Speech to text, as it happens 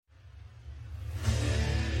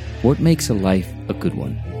What makes a life a good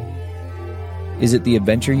one? Is it the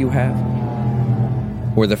adventure you have?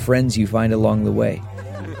 Or the friends you find along the way?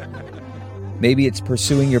 Maybe it's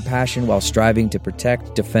pursuing your passion while striving to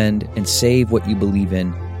protect, defend, and save what you believe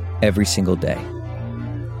in every single day.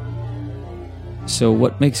 So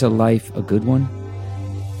what makes a life a good one?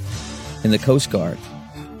 In the Coast Guard,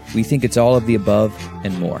 we think it's all of the above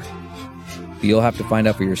and more. But you'll have to find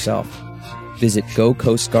out for yourself. Visit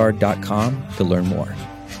gocoastguard.com to learn more.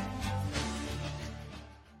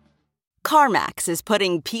 CarMax is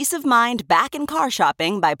putting peace of mind back in car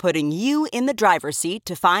shopping by putting you in the driver's seat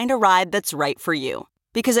to find a ride that's right for you.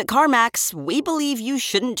 Because at CarMax, we believe you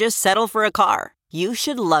shouldn't just settle for a car. You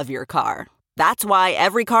should love your car. That's why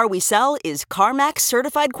every car we sell is CarMax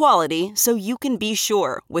certified quality, so you can be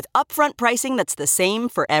sure with upfront pricing that's the same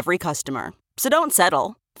for every customer. So don't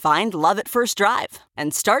settle. Find love at first drive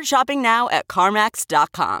and start shopping now at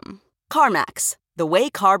CarMax.com. CarMax, the way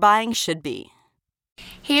car buying should be.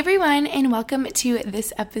 Hey everyone, and welcome to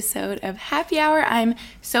this episode of Happy Hour. I'm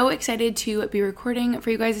so excited to be recording for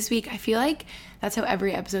you guys this week. I feel like that's how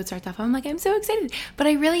every episode starts off. I'm so excited, but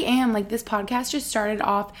I really am. This podcast just started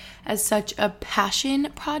off as such a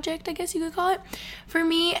passion project, I guess you could call it, for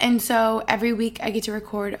me. And so every week I get to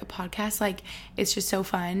record a podcast. It's just so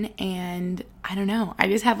fun, and I don't know, I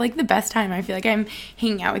just have the best time. I feel like I'm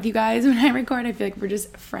hanging out with you guys when I record. I feel like we're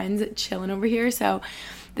just friends chilling over here. So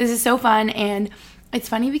this is so fun, and it's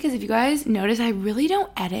funny because if you guys notice, I really don't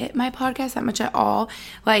edit my podcast that much at all.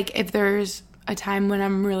 If there's a time when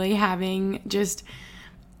I'm really having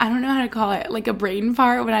I don't know how to call it, a brain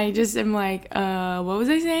fart, when I just am what was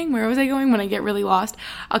I saying? Where was I going? When I get really lost,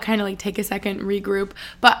 I'll kind of take a second, regroup.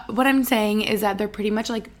 But what I'm saying is that they're pretty much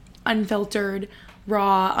unfiltered,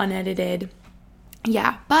 raw, unedited.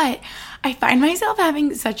 Yeah, but I find myself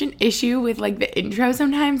having such an issue with the intro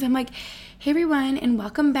sometimes. I'm hey everyone, and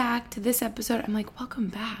welcome back to this episode. I'm welcome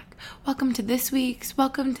back. Welcome to this week's,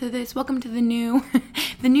 welcome to this, welcome to the new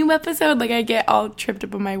episode. I get all tripped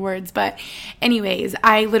up on my words. But anyways,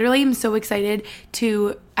 I literally am so excited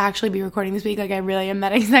to actually be recording this week. I really am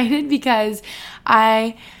that excited because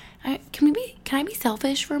can I be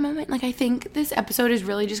selfish for a moment? I think this episode is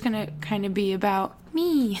really just gonna kind of be about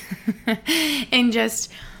me and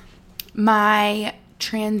just my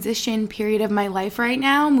transition period of my life right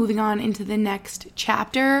now, moving on into the next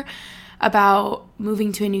chapter about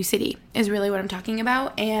moving to a new city is really what I'm talking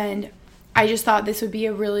about. And I just thought this would be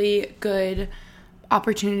a really good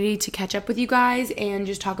opportunity to catch up with you guys and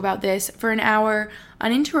just talk about this for an hour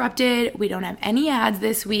uninterrupted. We don't have any ads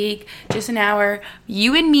this week, just an hour,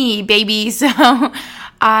 you and me, baby. So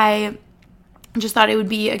I just thought it would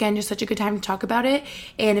be, again, just such a good time to talk about it.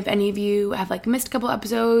 And if any of you have missed a couple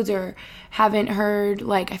episodes or haven't heard,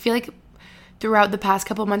 I feel throughout the past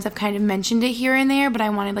couple months I've kind of mentioned it here and there, but I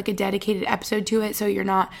wanted a dedicated episode to it so you're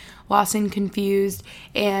not lost and confused,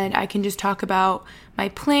 and I can just talk about my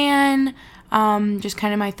plan, just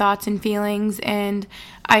kind of my thoughts and feelings. And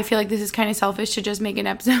I feel this is kind of selfish to just make an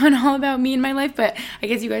episode all about me and my life, but I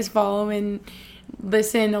guess you guys follow and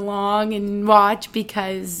listen along and watch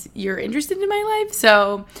because you're interested in my life.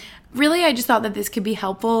 So really, I just thought that this could be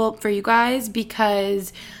helpful for you guys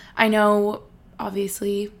because I know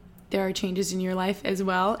obviously there are changes in your life as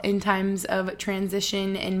well in times of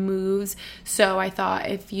transition and moves. So I thought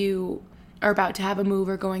if you are about to have a move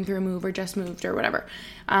or going through a move or just moved or whatever,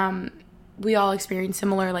 we all experience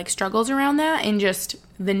similar struggles around that and just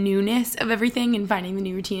the newness of everything and finding the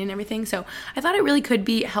new routine and everything. So I thought it really could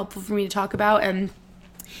be helpful for me to talk about, and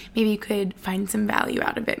maybe you could find some value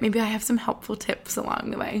out of it. Maybe I have some helpful tips along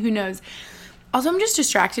the way. Who knows? Also, I'm just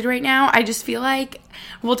distracted right now. I just feel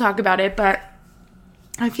we'll talk about it, but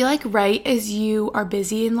I feel right as you are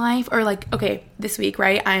busy in life, or okay, this week,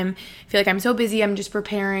 right? I feel I'm so busy. I'm just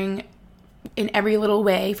preparing in every little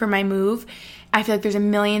way for my move. I feel there's a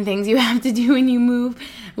million things you have to do when you move.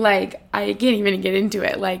 I can't even get into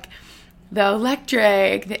it. The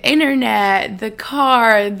electric, the internet, the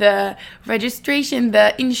car, the registration,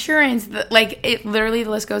 the insurance, it literally, the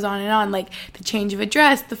list goes on and on. The change of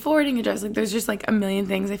address, the forwarding address, there's just a million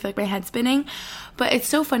things. I feel my head's spinning. But it's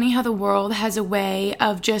so funny how the world has a way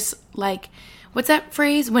of just what's that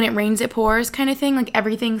phrase? When it rains, it pours kind of thing.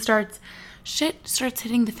 Everything shit starts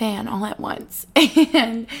hitting the fan all at once.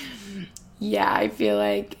 And yeah, I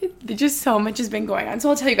feel just so much has been going on. So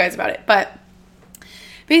I'll tell you guys about it. But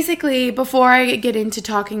basically, before I get into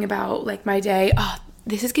talking about my day,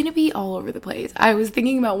 this is going to be all over the place. I was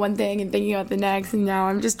thinking about one thing and thinking about the next, and now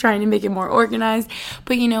I'm just trying to make it more organized.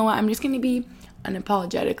 But you know what? I'm just going to be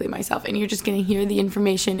unapologetically myself, and you're just going to hear the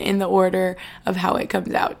information in the order of how it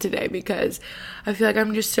comes out today, because I feel like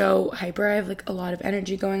I'm just so hyper. I have like a lot of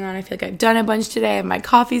energy going on. I feel like I've done a bunch today. I have my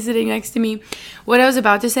coffee sitting next to me. What I was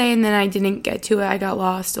about to say, and then I didn't get to it, I got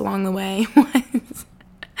lost along the way, was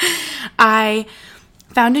I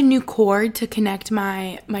found a new cord to connect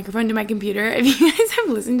my microphone to my computer. If you guys have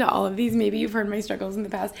listened to all of these, maybe you've heard my struggles in the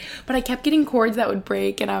past, but I kept getting cords that would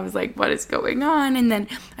break, and I was like, what is going on? And then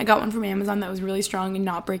I got one from Amazon that was really strong and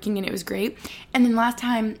not breaking, and it was great. And then last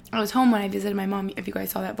time I was home when I visited my mom, if you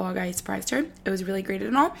guys saw that vlog, I surprised her. It was really great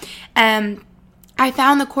and all. And I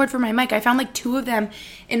found the cord for my mic. I found like 2 of them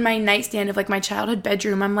in my nightstand of like my childhood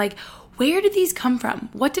bedroom. I'm like, where did these come from?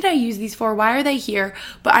 What did I use these for? Why are they here?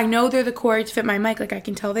 But I know they're the cords to fit my mic, like I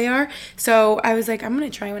can tell they are. So I was like, I'm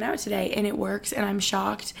gonna try one out today, and it works, and I'm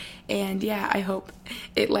shocked. And yeah, I hope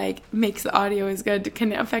it like makes the audio as good.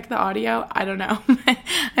 Can it affect the audio? I don't know.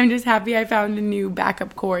 I'm just happy I found a new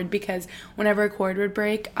backup cord, because whenever a cord would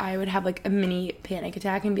break, I would have like a mini panic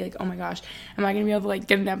attack and be like, oh my gosh, am I gonna be able to like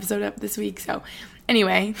get an episode up this week? So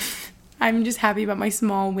anyway, I'm just happy about my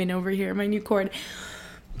small win over here, my new cord.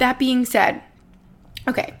 That being said,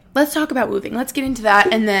 okay, let's talk about moving. Let's get into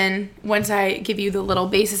that, and then once I give you the little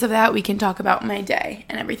basis of that, we can talk about my day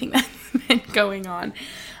and everything that's been going on.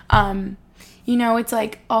 You know, it's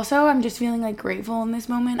like, also, I'm just feeling like grateful in this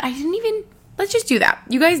moment. Let's just do that.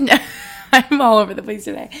 You guys know, I'm all over the place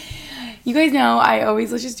today. You guys know,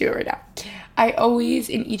 let's just do it right now. I always,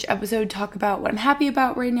 in each episode, talk about what I'm happy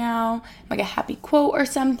about right now, like a happy quote or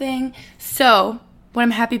something. So, what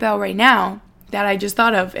I'm happy about right now, that I just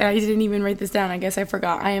thought of, and I didn't even write this down. I guess I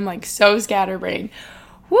forgot. I am like so scatterbrained.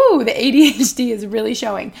 Woo, the ADHD is really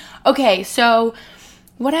showing. Okay, so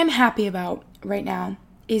what I'm happy about right now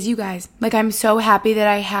is you guys. Like, I'm so happy that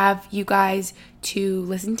I have you guys to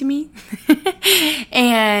listen to me.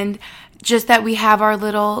 And just that we have our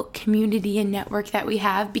little community and network that we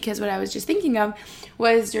have, because what I was just thinking of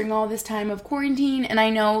was during all this time of quarantine, and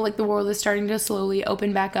I know like the world is starting to slowly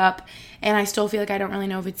open back up, and I still feel like I don't really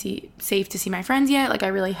know if it's safe to see my friends yet. Like, I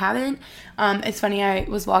really haven't. It's funny, I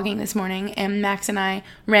was vlogging this morning, and Max and I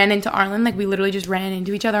ran into Arlen. Like, we literally just ran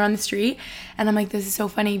into each other on the street, and I'm like, this is so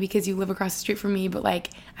funny because you live across the street from me, but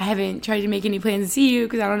like, I haven't tried to make any plans to see you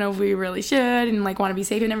because I don't know if we really should, and like want to be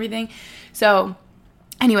safe and everything. So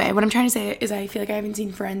anyway, what I'm trying to say is I feel like I haven't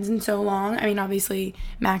seen friends in so long. I mean, obviously,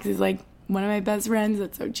 Max is like one of my best friends.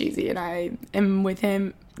 That's so cheesy, and I am with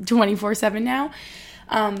him 24/7 now.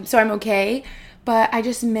 So I'm okay, but I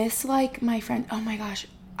just miss like my friend. Oh my gosh,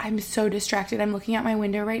 I'm so distracted. I'm looking out my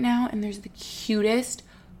window right now, and there's the cutest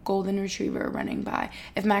golden retriever running by.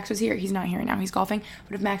 If Max was here, he's not here now, he's golfing,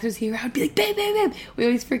 but if Max was here, I would be like, babe, babe, babe. We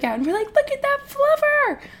always freak out, and we're like, look at that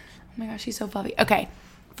fluffer. Oh my gosh, he's so fluffy. Okay.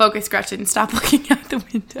 Focus, Gretchen. Stop looking out the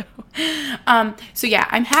window. So yeah,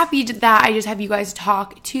 I'm happy that I just have you guys to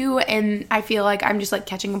talk to, and I feel like I'm just like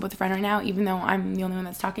catching up with a friend right now, even though I'm the only one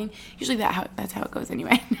that's talking. Usually that's how it goes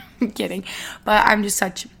anyway. I'm kidding, but I'm just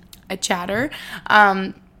such a chatter.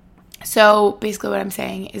 So basically what I'm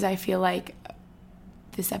saying is I feel like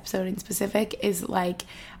this episode in specific is like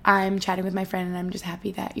I'm chatting with my friend, and I'm just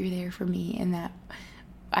happy that you're there for me and that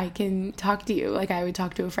I can talk to you like I would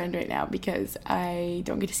talk to a friend right now, because I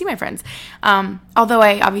don't get to see my friends. Although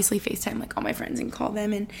I obviously FaceTime like all my friends and call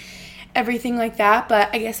them and everything like that. But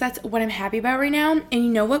I guess that's what I'm happy about right now. And you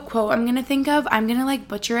know what quote I'm going to think of? I'm going to like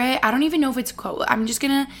butcher it. I don't even know if it's a quote. I'm just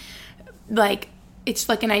going to like, it's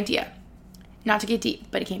like an idea. Not to get deep,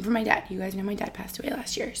 but it came from my dad. You guys know my dad passed away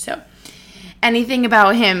last year. So anything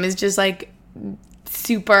about him is just like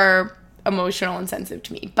super emotional and sensitive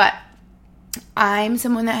to me. But I'm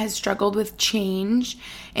someone that has struggled with change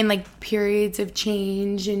and like periods of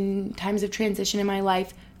change and times of transition in my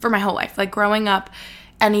life for my whole life. Like growing up,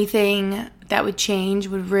 anything that would change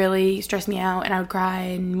would really stress me out, and I would cry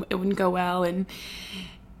and it wouldn't go well. And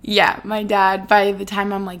yeah, my dad, by the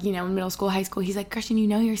time I'm like, you know, in middle school, high school, he's like, Christian, you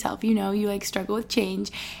know yourself, you know, you like struggle with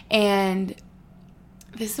change. And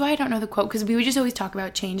this is why I don't know the quote, because we would just always talk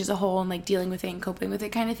about change as a whole and like dealing with it and coping with it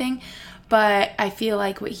kind of thing. But I feel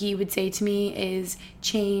like what he would say to me is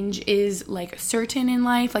change is like certain in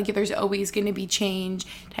life. Like there's always going to be change,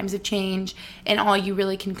 times of change, and all you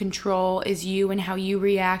really can control is you and how you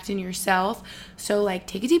react in yourself. So like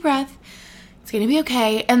take a deep breath. It's going to be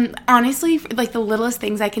okay. And honestly, like the littlest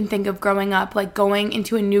things I can think of growing up, like going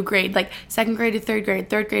into a new grade, like second grade to third grade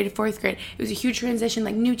to fourth grade, it was a huge transition,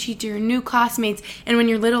 like new teacher, new classmates. And when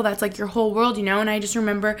you're little, that's like your whole world, you know? And I just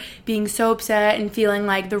remember being so upset and feeling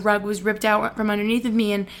like the rug was ripped out from underneath of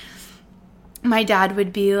me. And my dad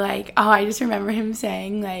would be like, oh, I just remember him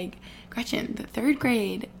saying like, Gretchen, the third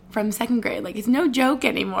grade from second grade, like it's no joke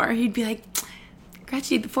anymore. He'd be like,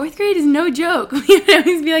 Gretchen, the 4th grade is no joke. We would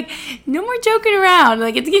always be like, no more joking around.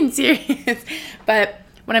 Like, it's getting serious. But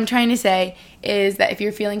what I'm trying to say is that if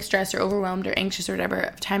you're feeling stressed or overwhelmed or anxious or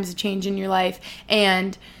whatever, times of change in your life,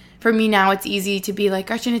 and for me now it's easy to be like,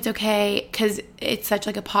 Gretchen, it's okay, because it's such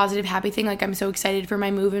like a positive, happy thing. Like, I'm so excited for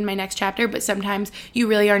my move in my next chapter, but sometimes you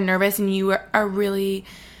really are nervous and you are really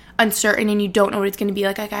uncertain and you don't know what it's going to be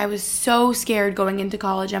like. Like, I was so scared going into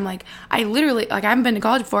college. I'm like, I literally, like, I haven't been to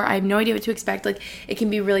college before. I have no idea what to expect. Like, it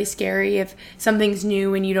can be really scary if something's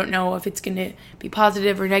new and you don't know if it's going to be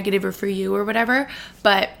positive or negative or for you or whatever.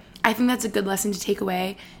 But I think that's a good lesson to take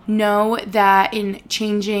away. Know that in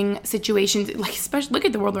changing situations, like, especially look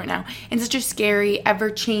at the world right now, in such a scary,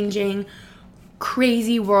 ever-changing,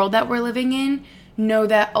 crazy world that we're living in, know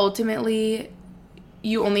that ultimately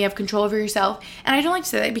you only have control over yourself. And I don't like to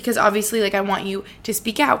say that because obviously, like, I want you to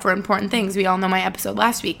speak out for important things. We all know my episode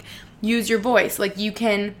last week. Use your voice. Like, you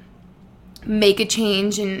can make a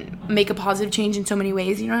change and make a positive change in so many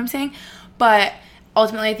ways, you know what I'm saying? But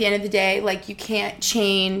ultimately, at the end of the day, like, you can't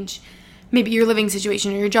change maybe your living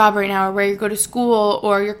situation or your job right now or where you go to school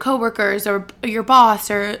or your coworkers or your boss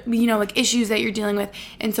or, you know, like, issues that you're dealing with.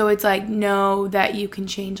 And so it's like, know that you can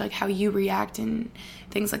change, like, how you react and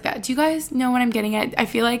things like that. Do you guys know what I'm getting at? I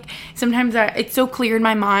feel like sometimes it's so clear in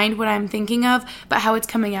my mind what I'm thinking of, but how it's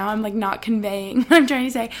coming out, I'm like not conveying what I'm trying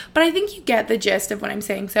to say. But I think you get the gist of what I'm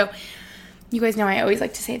saying. So you guys know I always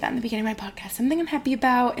like to say that in the beginning of my podcast, something I'm happy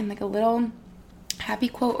about and like a little happy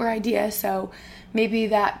quote or idea. So maybe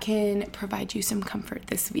that can provide you some comfort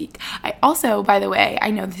this week. I also, by the way,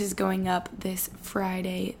 I know this is going up this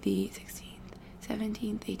Friday, the 16th.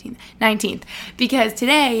 17th, 18th, 19th, because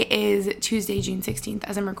today is Tuesday, June 16th,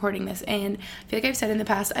 as I'm recording this, and I feel like I've said in the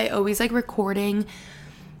past, I always like recording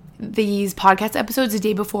these podcast episodes the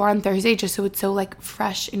day before on Thursday, just so it's so like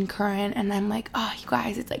fresh and current, and I'm like, oh, you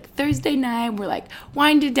guys, it's like Thursday night, we're like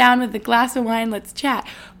winded down with a glass of wine, let's chat.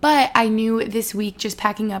 But I knew this week, just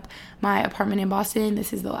packing up my apartment in Boston,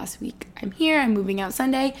 this is the last week I'm here, I'm moving out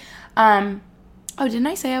Sunday. Oh, didn't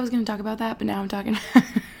I say I was going to talk about that, but now I'm talking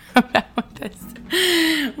about this.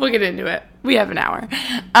 We'll get into it. We have an hour.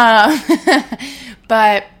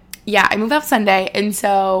 But yeah, I moved out Sunday. And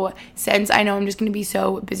so since I know I'm just going to be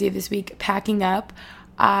so busy this week packing up,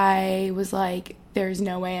 I was like, there's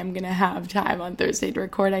no way I'm going to have time on Thursday to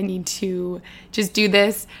record. I need to just do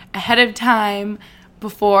this ahead of time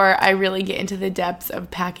before I really get into the depths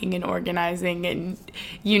of packing and organizing, and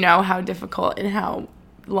you know how difficult and how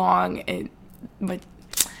long it, but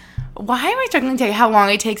why am I struggling to tell you how long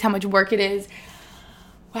it takes, how much work it is?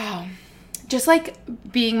 Wow. Just like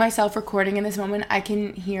being myself recording in this moment, I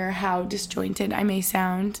can hear how disjointed I may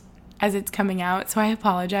sound as it's coming out. So I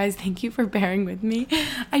apologize. Thank you for bearing with me.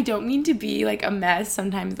 I don't mean to be like a mess.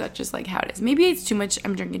 Sometimes that's just like how it is. Maybe it's too much.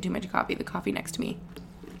 I'm drinking too much coffee. The coffee next to me.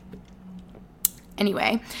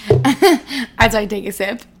 Anyway, as I take a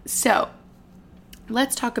sip. So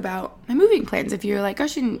let's talk about my moving plans. If you're like,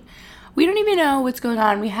 we don't even know what's going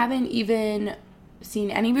on. We haven't even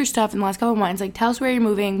seen any of your stuff in the last couple of months. Like, tell us where you're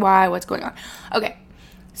moving, why, what's going on. Okay,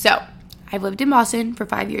 so I've lived in Boston for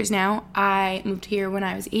 5 years now. I moved here when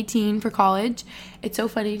I was 18 for college. It's so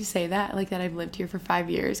funny to say that, like that I've lived here for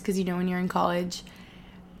 5 years, because you know when you're in college,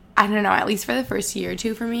 I don't know, at least for the first year or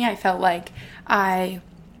two for me, I felt like I'm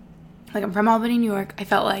from Albany, New York. I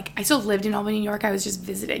felt like I still lived in Albany, New York. I was just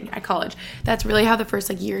visiting at college. That's really how the first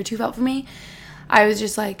like year or two felt for me. I was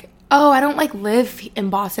just like, oh, I don't like live in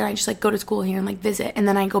Boston. I just like go to school here and like visit, and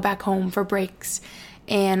then I go back home for breaks,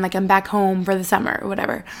 and like I'm back home for the summer or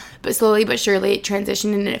whatever. But slowly but surely it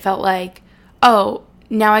transitioned, and it felt like, oh,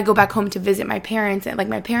 now I go back home to visit my parents, and like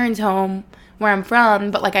my parents' home where I'm from,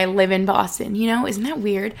 but like I live in Boston, you know? Isn't that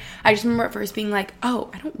weird? I just remember at first being like, oh,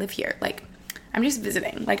 I don't live here. Like, I'm just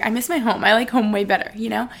visiting. Like, I miss my home. I like home way better, you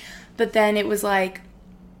know? But then it was like,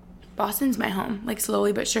 Boston's my home. Like,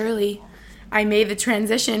 slowly but surely I made the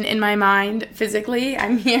transition in my mind physically.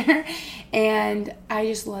 I'm here, and I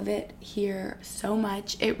just love it here so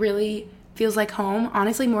much. It really feels like home,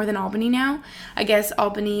 honestly, more than Albany now. I guess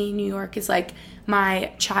Albany, New York is like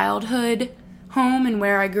my childhood home and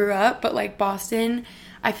where I grew up, but like Boston,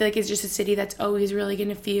 I feel like it's just a city that's always really going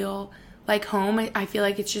to feel like home. I feel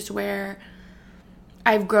like it's just where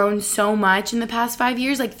I've grown so much in the past 5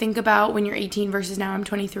 years. Like, think about when you're 18 versus now I'm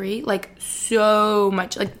 23. Like, so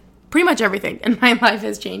much. Like, pretty much everything in my life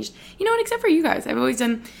has changed. You know what? Except for you guys. I've always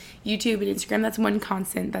done YouTube and Instagram. That's one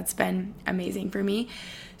constant that's been amazing for me.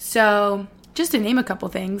 So, just to name a couple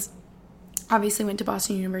things, obviously went to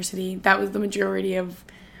Boston University. That was the majority of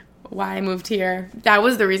why I moved here. That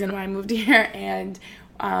was the reason why I moved here. And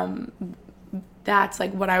that's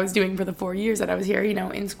like what I was doing for the 4 years that I was here, you know,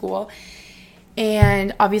 in school.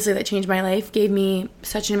 And obviously that changed my life, gave me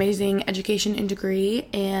such an amazing education and degree,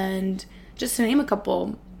 and just to name a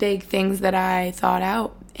couple big things that I thought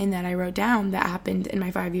out and that I wrote down that happened in my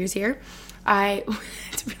 5 years here.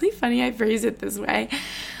 It's really funny I phrase it this way.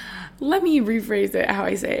 Let me rephrase it how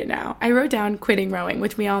I say it now. I wrote down quitting rowing,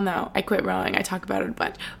 which we all know. I quit rowing. I talk about it a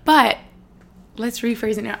bunch. But let's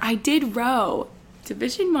rephrase it now. I did row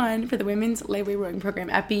Division 1 for the women's layaway rowing program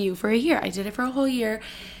at BU for a year. I did it for a whole year.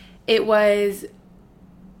 It's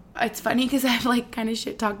funny because I've like kind of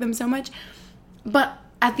shit talked them so much, but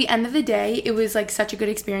at the end of the day, it was like such a good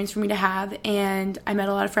experience for me to have, and I met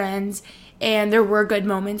a lot of friends, and there were good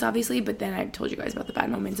moments obviously, but then I've told you guys about the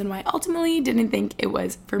bad moments and why I ultimately didn't think it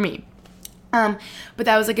was for me. But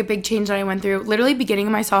that was like a big change that I went through literally beginning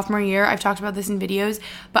of my sophomore year. I've talked about this in videos,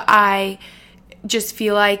 but I just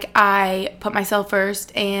feel like I put myself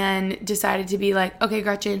first and decided to be like, okay,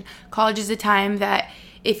 Gretchen, college is a time that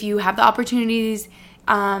if you have the opportunities,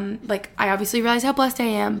 like I obviously realize how blessed I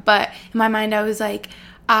am, but in my mind I was like,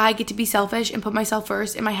 I get to be selfish and put myself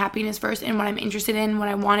first and my happiness first and what I'm interested in, what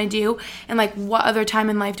I want to do, and like what other time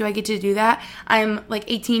in life do I get to do that? I'm like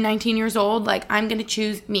 18, 19 years old, like I'm going to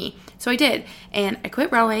choose me. So I did, and I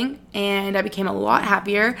quit rowing and I became a lot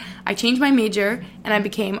happier. I changed my major and I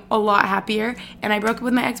became a lot happier, and I broke up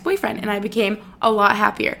with my ex-boyfriend and I became a lot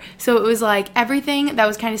happier. So it was like everything that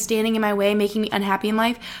was kind of standing in my way, making me unhappy in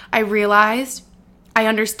life, I realized, I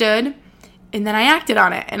understood, and then I acted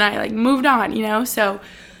on it and I like moved on, you know? So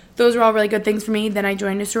those were all really good things for me. Then I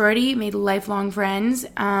joined a sorority, made lifelong friends.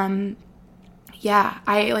 I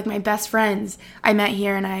like my best friends I met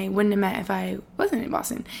here, and I wouldn't have met if I wasn't in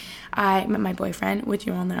Boston. I met my boyfriend, which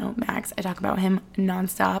you all know, Max. I talk about him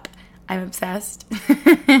nonstop. I'm obsessed.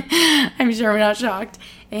 I'm sure we're not shocked.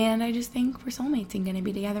 And I just think we're soulmates and going to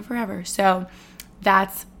be together forever. So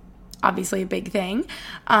that's obviously a big thing.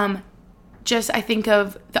 I think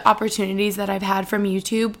of the opportunities that I've had from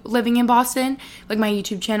YouTube living in Boston. Like my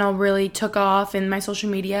YouTube channel really took off, and my social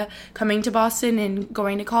media coming to Boston and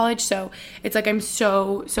going to college. So it's like I'm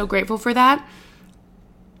so grateful for that.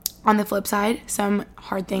 On the flip side, some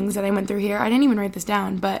hard things that I went through here. I didn't even write this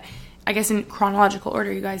down, but I guess in chronological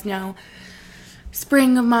order, you guys know.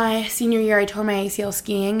 Spring of my senior year, I tore my ACL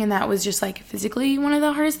skiing, and that was just like physically one of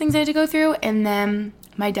the hardest things I had to go through. And then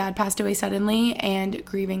my dad passed away suddenly, and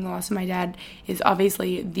grieving the loss of my dad is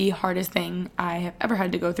obviously the hardest thing I have ever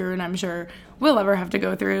had to go through, and I'm sure will ever have to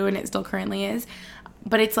go through, and it still currently is.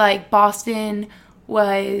 But it's like Boston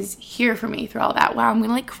was here for me through all that. Wow, I'm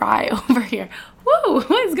gonna like cry over here. Woo,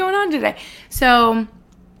 what is going on today? So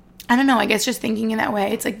I don't know, I guess just thinking in that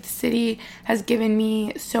way, it's like the city has given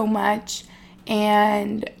me so much,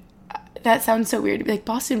 and that sounds so weird to be like,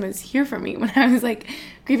 Boston was here for me when I was like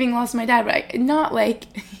grieving the loss of my dad, but not like,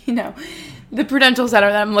 you know, the Prudential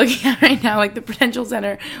Center that I'm looking at right now. Like the Prudential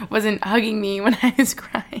Center wasn't hugging me when I was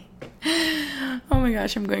crying. Oh my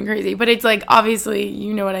gosh, I'm going crazy. But it's like, obviously,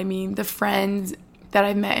 you know what I mean, the friends that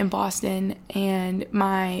I've met in Boston and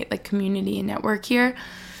my like community and network here.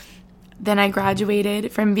 Then I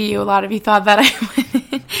graduated from BU. A lot of you thought that I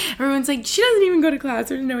wouldn't. Everyone's like, she doesn't even go to class.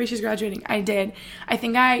 There's no way she's graduating. I did. I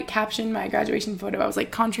think I captioned my graduation photo. I was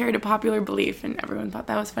like, contrary to popular belief, and everyone thought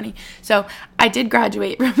that was funny. So I did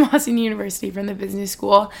graduate from Boston University from the business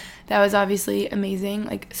school. That was obviously amazing,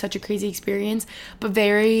 like such a crazy experience, but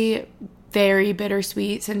very, very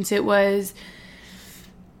bittersweet, since it was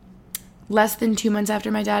less than 2 months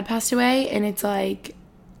after my dad passed away, and it's like,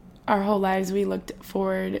 our whole lives we looked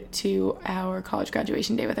forward to our college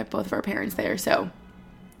graduation day with both of our parents there. So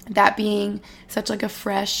that being such like a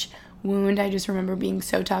fresh wound, I just remember being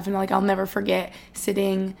so tough, and like I'll never forget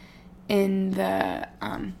sitting in the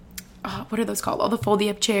what are those called? All the foldy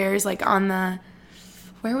up chairs, like on the,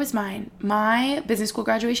 where was mine? My business school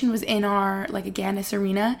graduation was in our like Agganis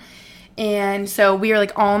Arena, and so we were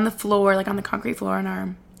like all on the floor, like on the concrete floor in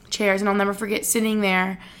our chairs, and I'll never forget sitting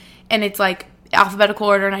there, and it's like alphabetical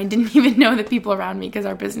order, and I didn't even know the people around me because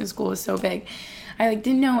our business school was so big. I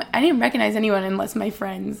didn't recognize anyone unless my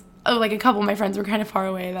friends, like a couple of my friends were kind of far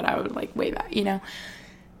away that I would like wave at, you know.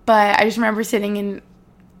 But I just remember sitting in,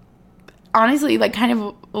 honestly, like kind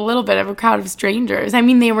of a little bit of a crowd of strangers. I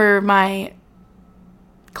mean, they were my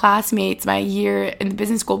classmates my year in the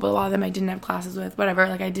business school, but a lot of them I didn't have classes with, whatever,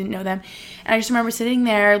 like I didn't know them. And I just remember sitting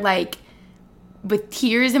there like with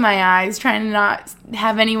tears in my eyes, trying to not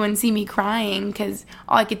have anyone see me crying, because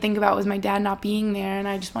all I could think about was my dad not being there, and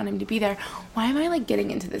I just want him to be there. Why am I like getting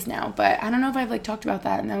into this now? But I don't know if I've like talked about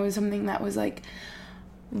that, and that was something that was like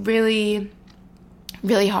really,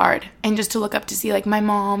 really hard. And just to look up to see like my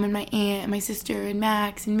mom and my aunt and my sister and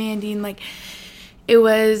Max and Mandy, and like it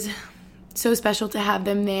was so special to have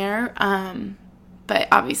them there. But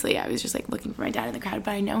obviously I was just like looking for my dad in the crowd,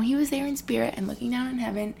 but I know he was there in spirit and looking down in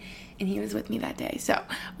heaven, and he was with me that day. So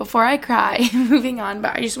before I cry, moving on,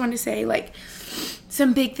 but I just want to say like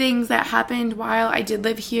some big things that happened while I did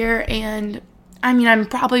live here. And I mean, I'm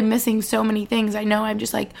probably missing so many things. I know I've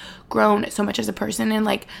just like grown so much as a person, and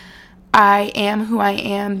like I am who I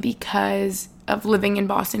am because of living in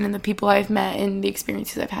Boston and the people I've met and the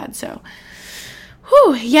experiences I've had. So,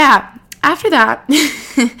 yeah. After that,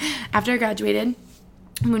 after I graduated,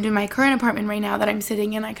 I moved to my current apartment right now that I'm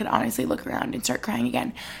sitting in. I could honestly look around and start crying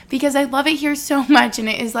again because I love it here so much, and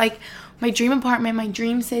it is like my dream apartment, my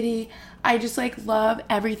dream city. I just like love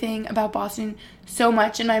everything about Boston so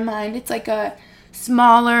much. In my mind, it's like a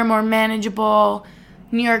smaller, more manageable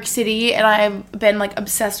New York City, and I've been like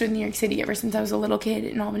obsessed with New York City ever since I was a little kid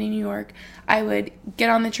in Albany, New York. I would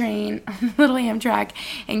get on the train on the little Amtrak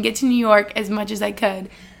and get to New York as much as I could,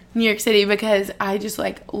 New York City, because I just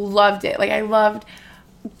like loved it. Like I loved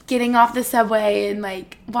getting off the subway and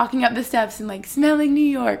like walking up the steps and like smelling New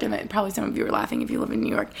York. And then probably some of you are laughing if you live in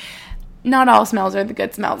New York. Not all smells are the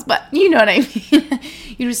good smells, but you know what I mean.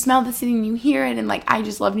 You just smell the city and you hear it, and like I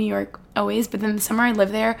just love New York always. But then the summer I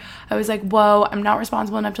lived there, I was like, whoa, I'm not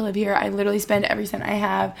responsible enough to live here. I literally spend every cent I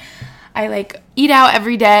have. I like eat out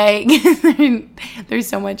every day. There's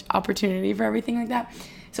so much opportunity for everything like that.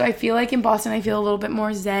 So I feel like in Boston I feel a little bit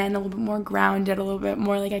more zen, a little bit more grounded, a little bit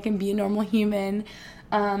more like I can be a normal human.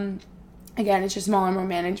 Again, it's just smaller, more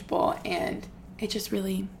manageable, and it just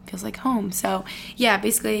really feels like home. So yeah,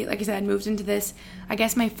 basically, like I said, I moved into this, I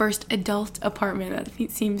guess my first adult apartment.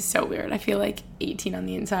 That seems so weird. I feel like 18 on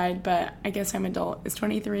the inside, but I guess I'm adult. Is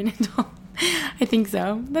 23 an adult? I think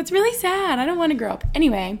so. That's really sad. I don't want to grow up.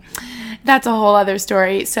 Anyway, that's a whole other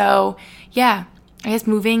story. So yeah, I guess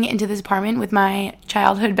moving into this apartment with my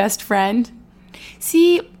childhood best friend.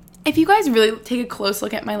 See, if you guys really take a close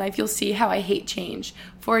look at my life, you'll see how I hate change.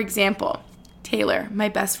 For example, Taylor, my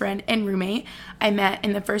best friend and roommate, I met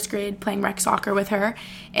in the first grade playing rec soccer with her.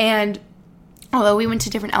 And although we went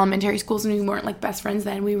to different elementary schools and we weren't like best friends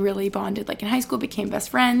then, we really bonded like in high school, became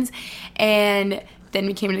best friends. And then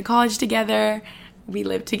we came into college together. We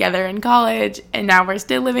lived together in college, and now we're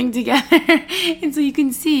still living together. And so you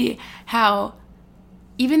can see how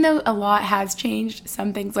even though a lot has changed,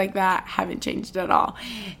 some things like that haven't changed at all.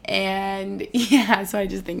 And yeah, so I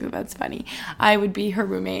just think that that's funny. I would be her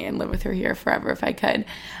roommate and live with her here forever if I could.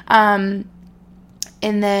 And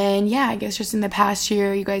then, yeah, I guess just in the past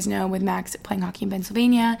year, you guys know, with Max playing hockey in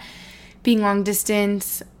Pennsylvania, being long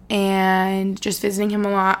distance, and just visiting him a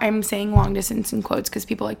lot. I'm saying long distance in quotes because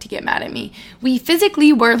people like to get mad at me. We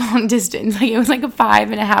physically were long distance. Like it was like a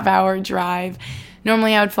 5.5 hour drive.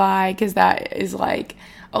 Normally I would fly because that is like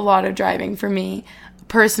a lot of driving for me.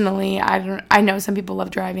 Personally, I know some people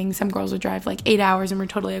love driving. Some girls would drive like 8 hours and we're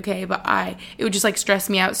totally okay, but it would just like stress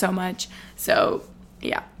me out so much. So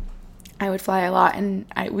yeah, I would fly a lot, and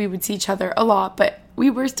we would see each other a lot, but we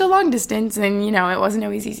were still long distance, and you know, it wasn't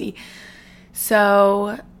always easy.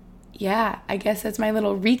 So yeah, I guess that's my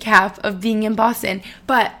little recap of being in Boston.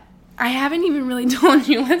 But I haven't even really told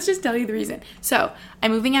you. Let's just tell you the reason. So I'm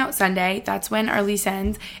moving out Sunday. That's when our lease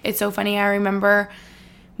ends. It's so funny. I remember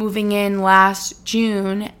moving in last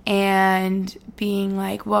June and being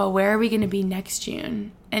like, whoa, where are we going to be next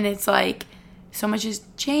June? And it's like, so much has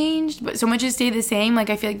changed, but so much has stayed the same. Like,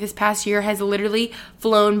 I feel like this past year has literally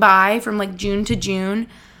flown by from like June to June.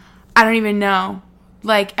 I don't even know.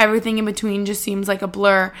 Like, everything in between just seems like a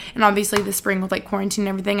blur. And obviously the spring with like quarantine and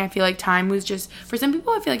everything, I feel like time was just, for some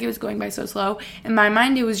people, I feel like it was going by so slow. In my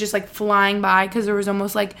mind, it was just like flying by because there was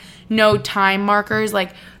almost like no time markers.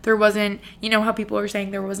 Like, there wasn't, you know how people were saying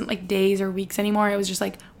there wasn't like days or weeks anymore. It was just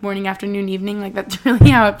like morning, afternoon, evening. Like, that's really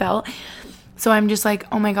how it felt. So I'm just like,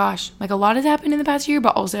 oh my gosh, like a lot has happened in the past year,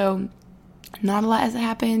 but also not a lot has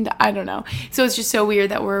happened. I don't know. So it's just so weird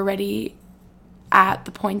that we're already at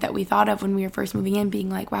the point that we thought of when we were first moving in, being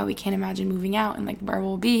like, wow, we can't imagine moving out and like where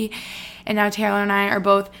we'll be. And now Taylor and I are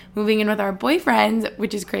both moving in with our boyfriends,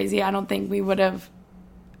 which is crazy. I don't think we would have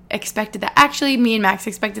expected that. Actually, me and Max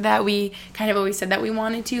expected that. We kind of always said that we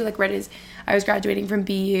wanted to. Like, right as I was graduating from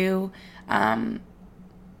BU,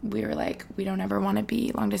 we were like, we don't ever want to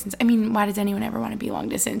be long distance. I mean, why does anyone ever want to be long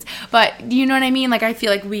distance? But you know what I mean? Like, I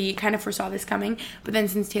feel like we kind of foresaw this coming. But then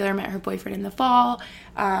since Taylor met her boyfriend in the fall,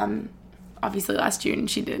 obviously last June,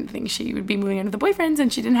 she didn't think she would be moving in with the boyfriends,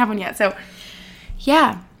 and she didn't have one yet. So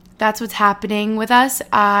yeah, that's what's happening with us.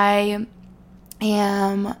 I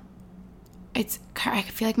feel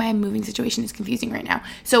like my moving situation is confusing right now.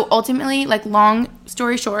 So ultimately, like, long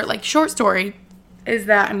story short, like short story is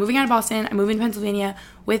that I'm moving out of Boston. I'm moving to Pennsylvania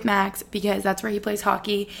with Max because that's where he plays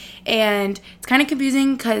hockey. And it's kind of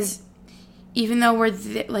confusing because even though we're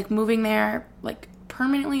like moving there like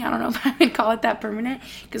permanently, I don't know if I would call it that permanent,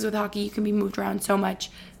 because with hockey you can be moved around so much,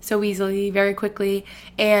 so easily, very quickly,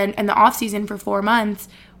 and in the off season for 4 months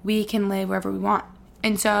we can live wherever we want.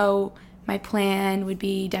 And so my plan would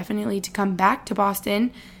be definitely to come back to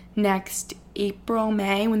Boston next April,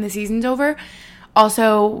 May, when the season's over.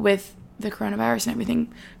 Also, with the coronavirus and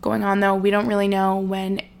everything going on, though, we don't really know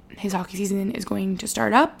when his hockey season is going to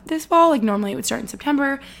start up this fall. Like, normally it would start in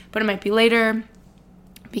September, but it might be later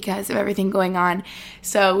because of everything going on.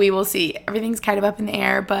 So we will see. Everything's kind of up in the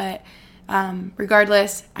air, but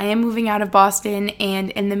regardless, I am moving out of Boston,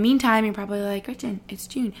 and in the meantime, you're probably like, Gretchen, it's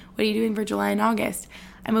June. What are you doing for July and August?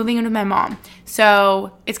 I'm moving in with my mom.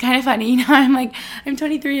 So it's kind of funny. You know, I'm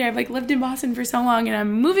 23. I've like lived in Boston for so long, and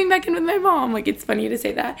I'm moving back in with my mom. Like, it's funny to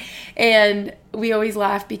say that. And we always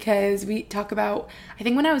laugh because we talk about, I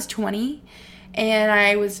think when I was 20 and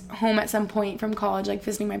I was home at some point from college, like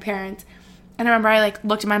visiting my parents. And I remember I like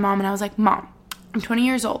looked at my mom and I was like, Mom, I'm 20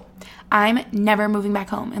 years old. I'm never moving back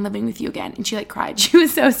home and living with you again. And she like cried. She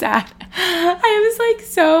was so sad. I was like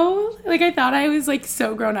so, like I thought I was like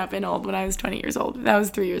so grown up and old when I was 20 years old. That was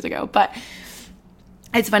 3 years ago. But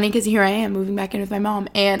it's funny because here I am moving back in with my mom.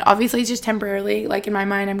 And obviously it's just temporarily. Like in my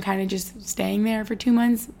mind, I'm kind of just staying there for 2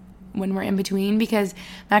 months when we're in between, because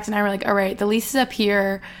Max and I were like, all right, the lease is up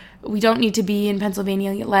here. We don't need to be in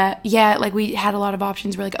Pennsylvania yet. Like we had a lot of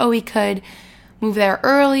options. We're like, oh, we could move there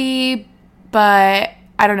early, but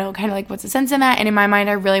I don't know, kind of like what's the sense in that? And in my mind,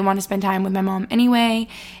 I really want to spend time with my mom anyway.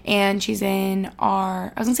 And she's in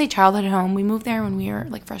our, I was going to say childhood home. We moved there when we were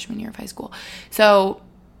like freshman year of high school. So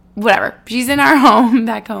whatever. She's in our home,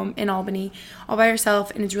 back home in Albany, all by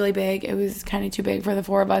herself. And it's really big. It was kind of too big for the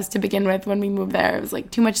 4 of us to begin with when we moved there. It was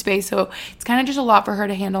like too much space. So it's kind of just a lot for her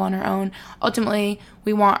to handle on her own. Ultimately,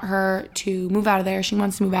 we want her to move out of there. She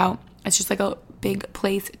wants to move out. It's just like a big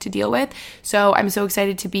place to deal with. So I'm so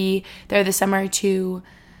excited to be there this summer to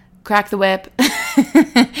crack the whip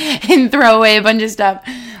and throw away a bunch of stuff.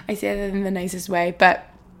 I say that in the nicest way, but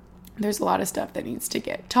there's a lot of stuff that needs to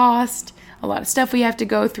get tossed, a lot of stuff we have to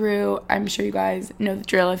go through. I'm sure you guys know the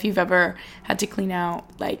drill if you've ever had to clean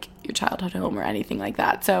out like your childhood home or anything like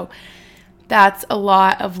that. So that's a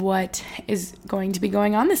lot of what is going to be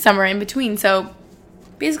going on this summer in between. So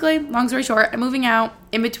basically, long story short, I'm moving out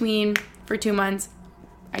in between for 2 months,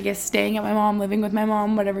 I guess staying at my mom, living with my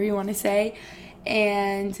mom, whatever you want to say,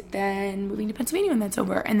 and then moving to Pennsylvania when that's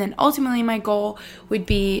over. And then ultimately my goal would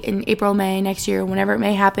be in April, May next year, whenever it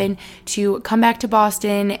may happen, to come back to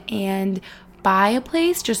Boston and buy a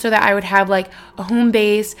place just so that I would have like a home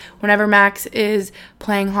base whenever Max is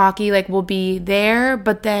playing hockey. Like we'll be there,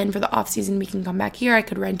 but then for the off season we can come back here. I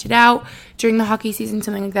could rent it out during the hockey season,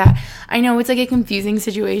 something like that. I know it's like a confusing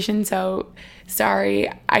situation, so sorry.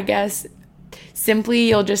 I guess simply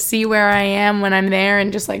you'll just see where I am when I'm there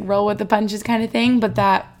and just like roll with the punches kind of thing, but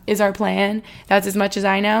that is our plan. That's as much as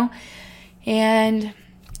I know. And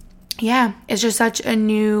yeah, it's just such a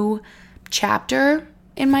new chapter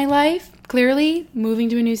in my life. Clearly, moving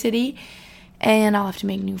to a new city, and I'll have to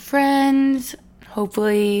make new friends.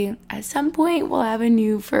 Hopefully, at some point, we'll have a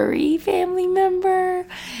new furry family member.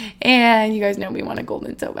 And you guys know we want a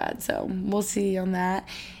golden so bad, so we'll see on that.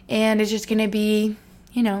 And it's just going to be,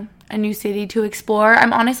 you know, a new city to explore.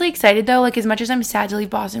 I'm honestly excited, though. Like, as much as I'm sad to leave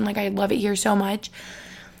Boston, like, I love it here so much.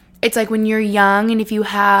 It's like when you're young and if you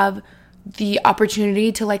have the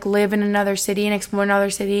opportunity to like live in another city and explore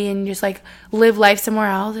another city and just like live life somewhere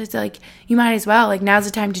else, it's like you might as well, like now's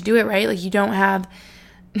the time to do it, right? Like you don't have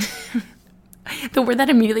the word that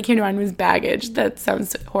immediately came to mind was baggage. That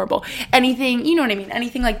sounds horrible. Anything, you know what I mean,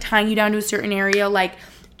 anything like tying you down to a certain area, like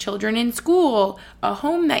children in school, a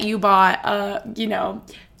home that you bought, you know,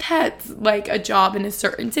 pets, like a job in a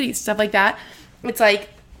certain city, stuff like that. It's like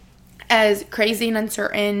as crazy and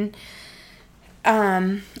uncertain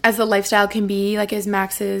as the lifestyle can be, like as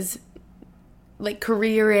Max's like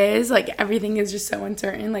career is, like everything is just so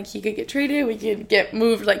uncertain. Like he could get traded, we could get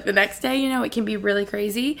moved like the next day, you know, it can be really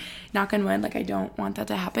crazy. Knock on wood, like I don't want that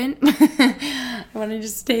to happen. I want to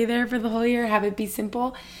just stay there for the whole year, have it be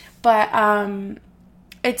simple. But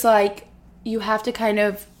it's like you have to kind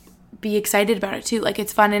of be excited about it too. Like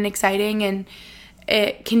it's fun and exciting, and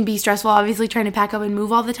it can be stressful obviously trying to pack up and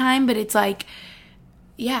move all the time, but it's like,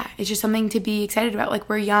 yeah, it's just something to be excited about. Like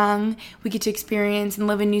we're young, we get to experience and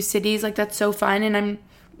live in new cities. Like that's so fun, and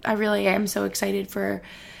I really am so excited for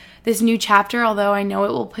this new chapter, although I know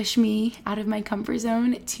it will push me out of my comfort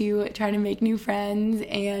zone to try to make new friends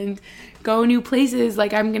and go new places.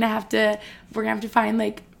 Like we're gonna have to find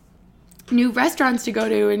like new restaurants to go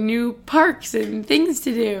to and new parks and things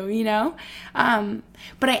to do, you know?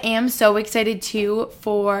 But I am so excited too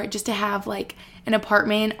for just to have like an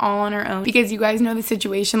apartment all on our own, because you guys know the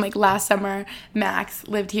situation. Like last summer, Max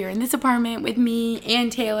lived here in this apartment with me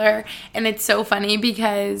and Taylor, and it's so funny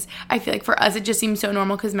because I feel like for us it just seems so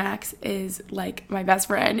normal because Max is like my best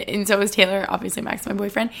friend and so is Taylor. Obviously Max is my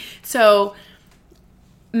boyfriend, so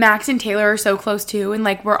Max and Taylor are so close too, and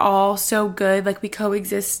like we're all so good, like we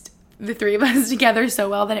coexist, the three of us together, so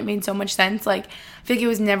well that it made so much sense. Like I feel like it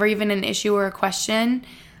was never even an issue or a question.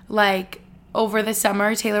 Like over the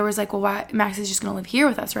summer, Taylor was like, well, why, Max is just gonna live here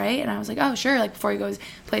with us, right? And I was like, oh, sure, like before he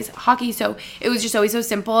plays hockey. So it was just always so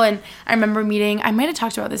simple. And I remember meeting, I might have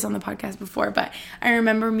talked about this on the podcast before, but I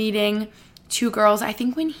remember meeting two girls, I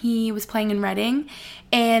think when he was playing in Reading,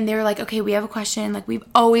 and they were like, okay, we have a question, like we've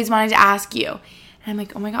always wanted to ask you. And I'm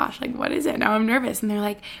like, oh my gosh, like what is it? Now I'm nervous. And they're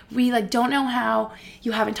like, we like don't know how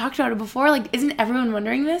you haven't talked about it before. Like, isn't everyone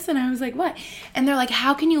wondering this? And I was like, what? And they're like,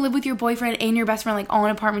 how can you live with your boyfriend and your best friend like all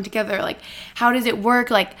in an apartment together? Like, how does it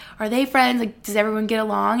work? Like, are they friends? Like, does everyone get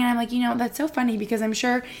along? And I'm like, you know, that's so funny because I'm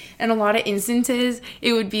sure in a lot of instances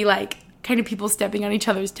it would be like kind of people stepping on each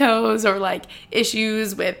other's toes or like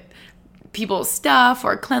issues with people's stuff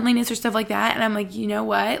or cleanliness or stuff like that. And I'm like, you know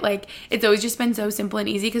what? Like, it's always just been so simple and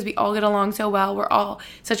easy because we all get along so well. We're all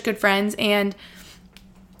such good friends. And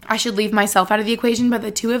I should leave myself out of the equation, but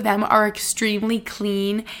the two of them are extremely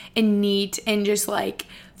clean and neat and just like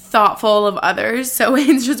thoughtful of others. So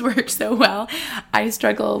it's just worked so well. I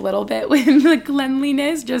struggle a little bit with the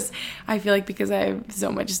cleanliness, just I feel like because I have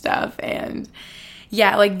so much stuff. And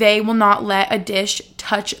yeah, like they will not let a dish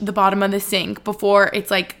touch the bottom of the sink before it's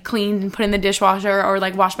like cleaned and put in the dishwasher or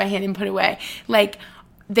like washed by hand and put away. Like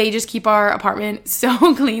they just keep our apartment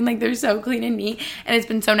so clean. Like they're so clean and neat. And it's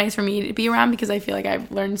been so nice for me to be around because I feel like I've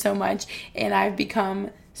learned so much and I've become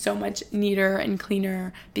so much neater and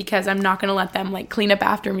cleaner because I'm not going to let them like clean up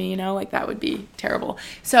after me, you know, like that would be terrible.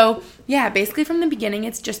 So yeah, basically from the beginning,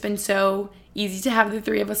 it's just been so easy to have the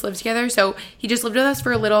three of us live together. So he just lived with us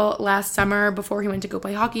for a little last summer before he went to go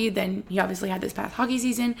play hockey. Then he obviously had this past hockey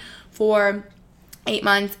season for 8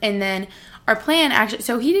 months. And then our plan actually,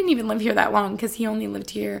 so he didn't even live here that long because he only lived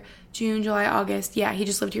here June, July, August. Yeah, he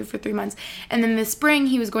just lived here for 3 months. And then this spring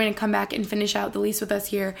he was going to come back and finish out the lease with us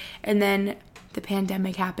here. And then the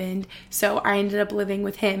pandemic happened. So I ended up living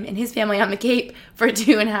with him and his family on the Cape for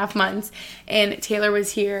 2.5 months. And Taylor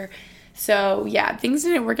was here. So yeah, things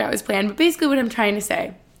didn't work out as planned, but basically what I'm trying to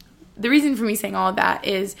say, the reason for me saying all of that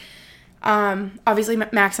is obviously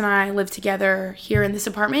Max and I live together here in this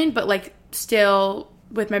apartment, but like still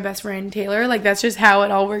with my best friend Taylor, like that's just how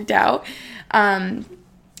it all worked out.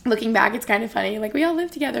 Looking back, it's kind of funny, like we all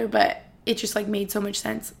live together, but it just like made so much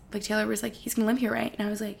sense. Like Taylor was like, he's gonna live here, right? And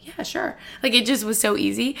I was like, yeah, sure. Like it just was so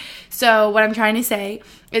easy. So what I'm trying to say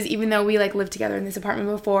is even though we like lived together in this apartment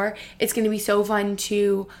before, it's gonna be so fun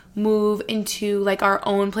to move into like our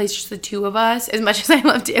own place, just the two of us. As much as I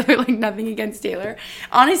love Taylor, like nothing against Taylor.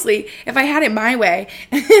 Honestly, if I had it my way,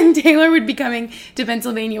 Taylor would be coming to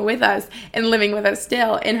Pennsylvania with us and living with us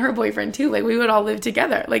still, and her boyfriend too. Like we would all live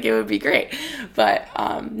together. Like it would be great. But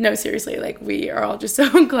no, seriously, like we are all just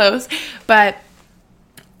so close. But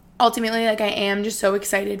ultimately, like I am just so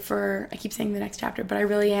excited for, I keep saying the next chapter, but I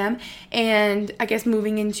really am. And I guess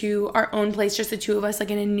moving into our own place, just the two of us,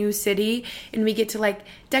 like in a new city, and we get to like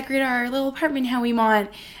decorate our little apartment how we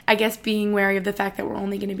want. I guess being wary of the fact that we're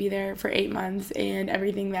only going to be there for 8 months and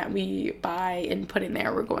everything that we buy and put in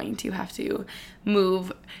there, we're going to have to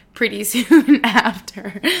move pretty soon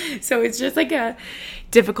after. So it's just like a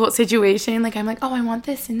difficult situation. Like I'm like, oh, I want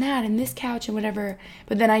this and that and this couch and whatever.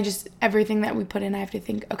 But then I just, everything that we put in, I have to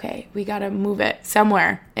think, okay, we got to move it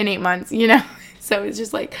somewhere in 8 months, you know? So it's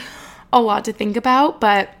just like a lot to think about.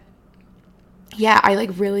 But yeah, I like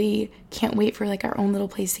really can't wait for like our own little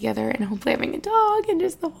place together and hopefully having a dog and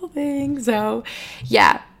just the whole thing. So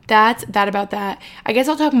yeah, that's that about that. I guess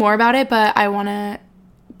I'll talk more about it, but I want to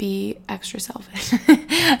be extra selfish.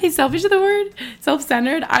 Is selfish the word?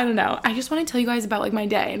 Self-centered? I don't know. I just want to tell you guys about like my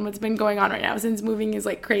day and what's been going on right now since moving is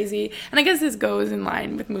like crazy. And I guess this goes in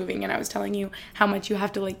line with moving. And I was telling you how much you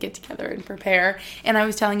have to like get together and prepare. And I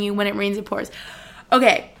was telling you when it rains, it pours.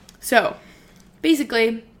 Okay, so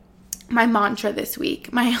basically my mantra this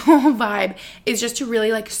week, my whole vibe is just to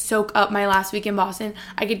really like soak up my last week in Boston.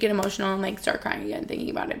 I could get emotional and like start crying again thinking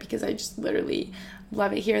about it because I just literally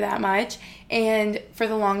love it here that much. And for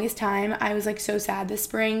the longest time, I was like so sad this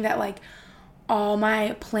spring that like all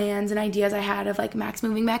my plans and ideas I had of like Max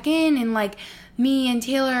moving back in and like me and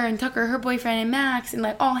Taylor and Tucker, her boyfriend, and Max and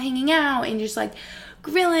like all hanging out and just like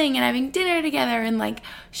grilling and having dinner together and like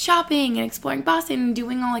shopping and exploring Boston and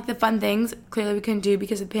doing all like the fun things clearly we couldn't do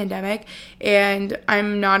because of the pandemic. And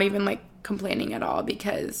I'm not even like complaining at all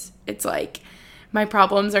because it's like my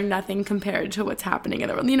problems are nothing compared to what's happening in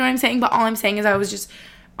the world. You know what I'm saying? But all I'm saying is I was just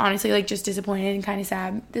honestly like just disappointed and kind of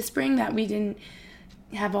sad this spring that we didn't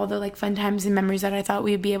have all the like fun times and memories that I thought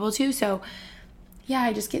we would be able to. So yeah,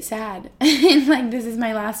 I just get sad. And like this is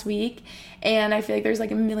my last week and I feel like there's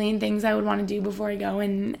like a million things I would want to do before I go,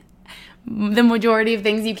 and the majority of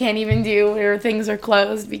things you can't even do or things are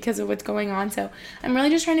closed because of what's going on. So I'm really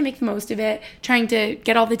just trying to make the most of it, trying to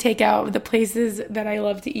get all the takeout of the places that I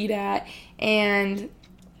love to eat at and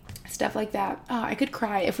stuff like that. Oh, I could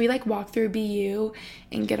cry. If we like walk through BU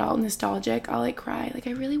and get all nostalgic, I'll like cry. Like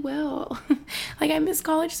I really will. Like I miss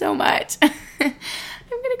college so much. I'm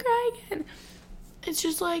gonna cry again. It's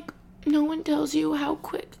just like no one tells you how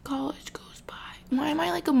quick college goes by. Why am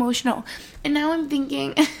I like emotional? And now I'm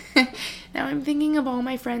thinking of all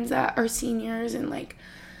my friends that are seniors and like,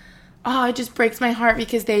 oh, it just breaks my heart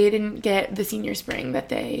because they didn't get the senior spring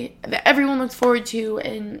that everyone looked forward to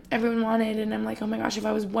and everyone wanted. And I'm like, oh my gosh, if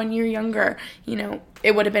I was 1 year younger, you know,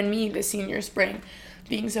 it would have been me this senior spring,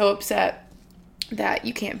 being so upset that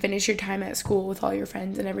you can't finish your time at school with all your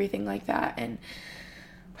friends and everything like that. And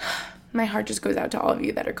my heart just goes out to all of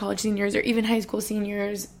you that are college seniors or even high school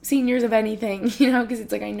seniors of anything, you know, because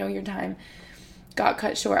it's like I know your time got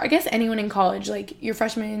cut short. I guess anyone in college, like your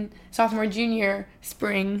freshman, sophomore, junior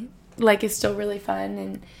spring, like is still really fun.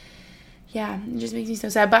 And yeah, it just makes me so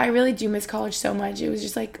sad. But I really do miss college so much. It was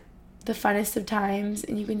just like the funnest of times,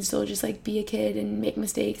 and you can still just like be a kid and make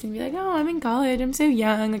mistakes and be like, oh, I'm in college, I'm so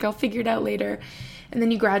young, like I'll figure it out later. And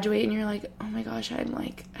then you graduate and you're like, oh my gosh, I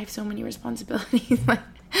have so many responsibilities. Like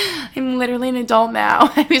I'm literally an adult now.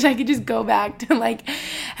 I wish I could just go back to like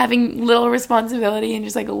having little responsibility and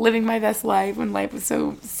just like living my best life when life was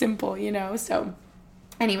so simple, you know? So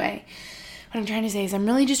anyway, what I'm trying to say is I'm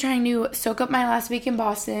really just trying to soak up my last week in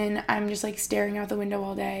Boston. I'm just like staring out the window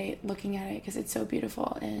all day looking at it because it's so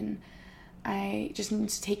beautiful, and I just need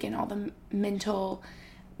to take in all the mental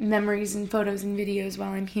memories and photos and videos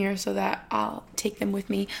while I'm here so that I'll take them with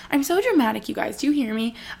me. I'm so dramatic, you guys. Do you hear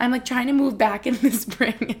me? I'm like trying to move back in the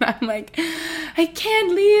spring and I'm like, I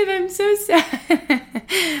can't leave. I'm so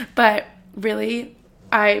sad. But really,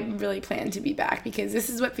 I really plan to be back because this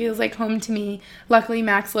is what feels like home to me. Luckily,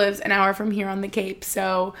 Max lives an hour from here on the Cape,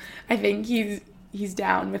 so I think he's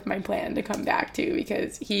down with my plan to come back too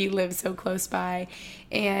because he lives so close by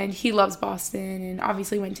and he loves Boston and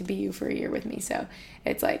obviously went to BU for a year with me. So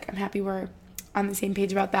it's like I'm happy we're on the same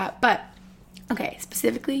page about that. But okay,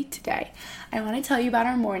 specifically today, I want to tell you about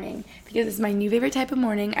our morning because it's my new favorite type of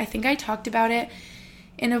morning. I think I talked about it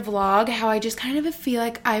in a vlog, how I just kind of feel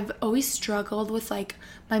like I've always struggled with like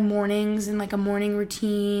my mornings and like a morning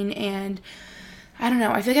routine, and I don't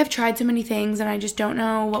know, I feel like I've tried so many things and I just don't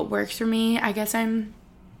know what works for me. I guess I'm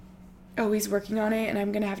always working on it and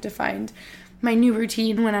I'm gonna have to find my new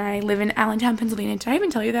routine when I live in Allentown, Pennsylvania. Did I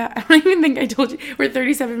even tell you that? I don't even think I told you. We're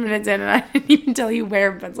 37 minutes in and I didn't even tell you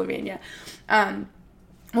where in Pennsylvania.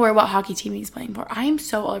 Or what hockey team he's playing for. I am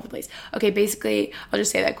so all over the place. Okay, basically, I'll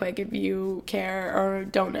just say that quick if you care or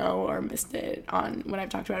don't know or missed it on when I've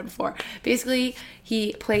talked about it before. Basically,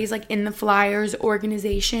 he plays like in the Flyers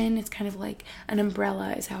organization. It's kind of like an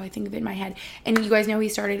umbrella is how I think of it in my head. And you guys know he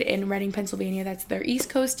started in Reading, Pennsylvania. That's their East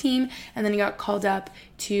Coast team. And then he got called up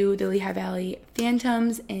to the Lehigh Valley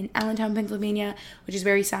Phantoms in Allentown, Pennsylvania, which is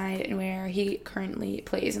very side and where he currently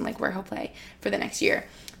plays and like where he'll play for the next year.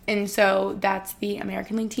 And so that's the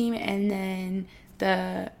American League team, and then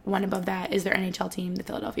the one above that is their NHL team, the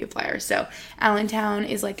Philadelphia Flyers. So Allentown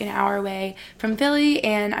is like an hour away from Philly,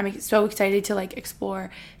 and I'm so excited to like explore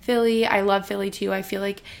Philly. I love Philly too. I feel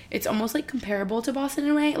like it's almost like comparable to Boston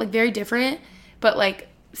in a way, like very different, but like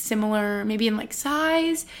similar maybe in like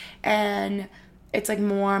size, and it's like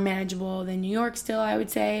more manageable than New York still, I would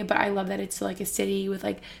say. But I love that it's like a city with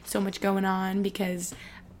like so much going on because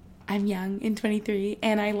I'm young and 23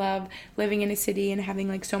 and I love living in a city and having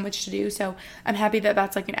like so much to do. So I'm happy that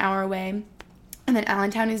that's like an hour away. And then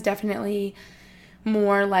Allentown is definitely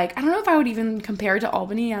more like, I don't know if I would even compare it to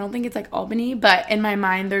Albany. I don't think it's like Albany, but in my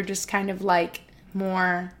mind they're just kind of like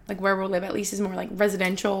more like where we'll live at least is more like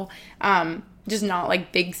residential, just not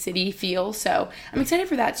like big city feel. So I'm excited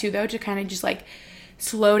for that too though, to kind of just like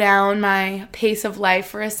slow down my pace of life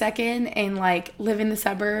for a second and like live in the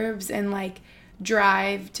suburbs and like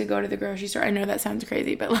drive to go to the grocery store. I know that sounds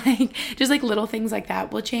crazy, but like just like little things like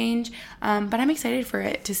that will change. But I'm excited for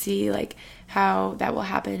it to see like how that will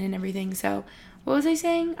happen and everything. So what was I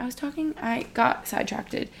saying? I got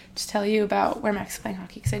sidetracked to tell you about where Max is playing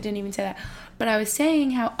hockey because I didn't even say that. But I was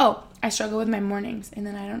saying how, I struggle with my mornings, and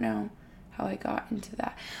then I don't know how I got into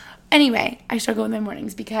that. Anyway, I struggle with my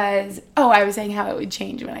mornings because, I was saying how it would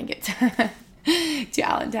change when I get to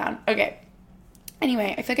Allentown. Okay.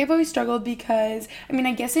 Anyway, I feel like I've always struggled because,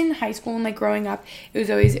 I guess in high school and, like, growing up, it was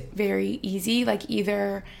always very easy. Like,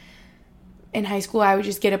 either in high school, I would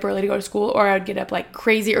just get up early to go to school, or I would get up, like,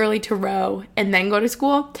 crazy early to row and then go to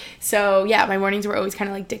school. So, yeah, my mornings were always kind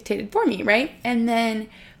of, like, dictated for me, right? And then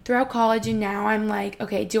throughout college and now I'm like,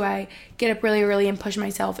 okay, do I get up really early and push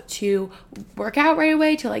myself to work out right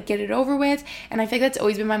away to, like, get it over with? And I think that's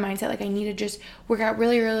always been my mindset. Like, I need to just work out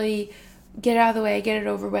really early, get it out of the way, get it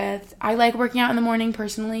over with. I like working out in the morning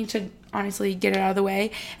personally to honestly get it out of the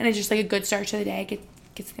way. And it's just like a good start to the day.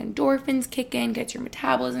 Gets the endorphins kicking, gets your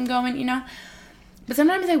metabolism going, you know. But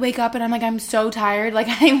sometimes I wake up and I'm like, I'm so tired. Like,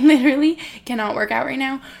 I literally cannot work out right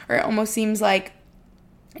now. Or it almost seems like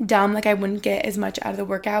dumb, like I wouldn't get as much out of the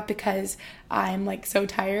workout because I'm, like, so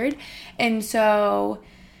tired. And so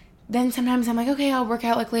then sometimes I'm like, okay, I'll work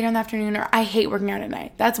out, like, later in the afternoon, or I hate working out at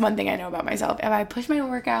night. That's one thing I know about myself. If I push my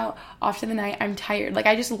workout off to the night, I'm tired. Like,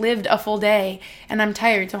 I just lived a full day and I'm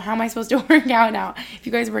tired. So how am I supposed to work out now? If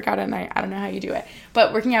you guys work out at night, I don't know how you do it.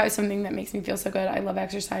 But working out is something that makes me feel so good. I love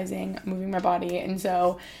exercising, moving my body. And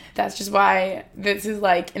so that's just why this is,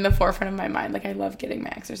 like, in the forefront of my mind. Like, I love getting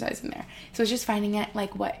my exercise in there. So it's just finding it,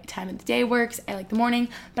 like, what time of the day works. I like the morning.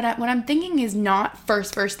 But what I'm thinking is not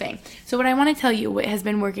first thing. So what I want to tell you, what has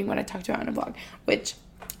been working, what I talked about in a vlog, which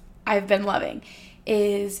I've been loving,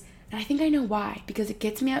 is, and I think I know why, because it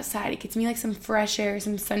gets me outside. It gets me, like, some fresh air,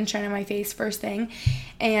 some sunshine on my face first thing.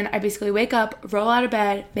 And I basically wake up, roll out of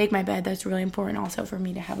bed, make my bed. That's really important also for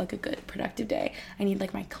me to have, like, a good productive day. I need,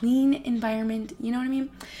 like, my clean environment, you know what I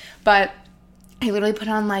mean? But I literally put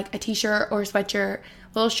on, like, a t-shirt or a sweatshirt,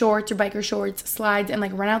 little shorts or biker shorts, slides, and,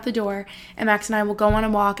 like, run out the door. And Max and I will go on a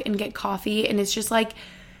walk and get coffee. And it's just, like,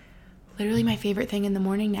 literally my favorite thing in the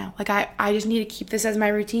morning now. Like, I just need to keep this as my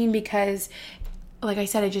routine because, like I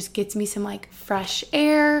said, it just gets me some, like, fresh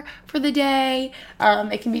air for the day.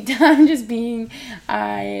 It can be done just being,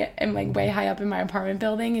 I am, like, way high up in my apartment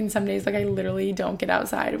building, and some days, like, I literally don't get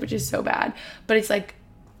outside, which is so bad. But it's, like,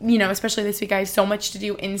 you know, especially this week, I have so much to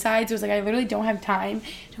do inside, so it's, like, I literally don't have time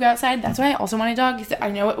to go outside. That's why I also want a dog, because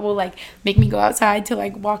I know it will, like, make me go outside to,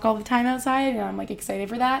 like, walk all the time outside, and I'm, like, excited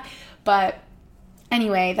for that. But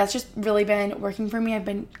anyway, that's just really been working for me. I've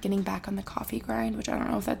been getting back on the coffee grind, which I don't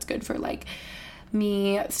know if that's good for, like,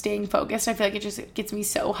 me staying focused. I feel like it just gets me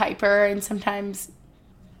so hyper, and sometimes,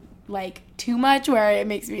 like, too much, where it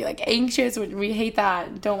makes me, like, anxious, which we hate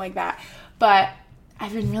that, don't like that. But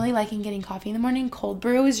I've been really liking getting coffee in the morning. Cold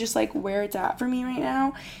brew is just, like, where it's at for me right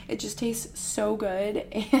now. It just tastes so good,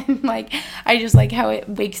 and, like, I just like how it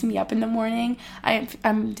wakes me up in the morning.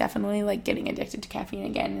 I'm definitely, like, getting addicted to caffeine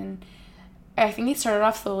again, and I think it started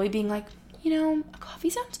off slowly being like, you know, a coffee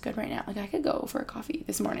sounds good right now. Like, I could go for a coffee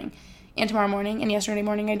this morning and tomorrow morning, and yesterday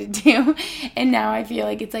morning I did too. And now I feel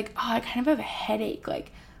like it's like, I kind of have a headache.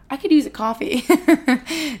 Like, I could use a coffee.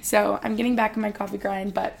 So I'm getting back in my coffee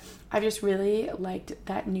grind, but I've just really liked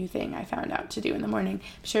that new thing I found out to do in the morning.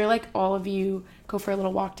 I'm sure, like, all of you go for a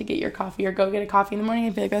little walk to get your coffee or go get a coffee in the morning.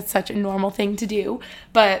 I feel like that's such a normal thing to do,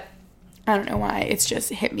 but I don't know why. It's just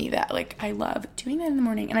hit me that, like, I love doing that in the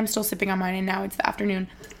morning. And I'm still sipping on mine, and now it's the afternoon.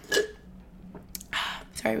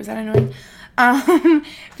 Sorry, was that annoying?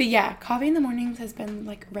 But yeah, coffee in the mornings has been,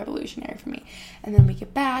 like, revolutionary for me. And then we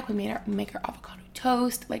get back, we make our avocado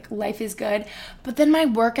toast. Like, life is good. But then my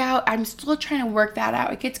workout, I'm still trying to work that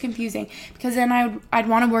out. It gets confusing because then I'd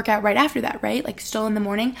want to work out right after that, right? Like, still in the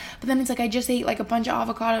morning. But then it's like I just ate, like, a bunch of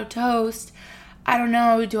avocado toast. I don't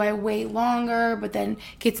know, do I wait longer? But then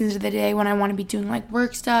gets into the day when I want to be doing, like,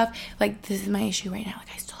 work stuff. Like, this is my issue right now.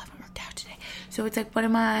 Like, I still haven't worked out today. So it's like, what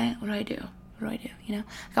do I do? You know?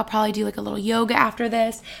 Like, I'll probably do, like, a little yoga after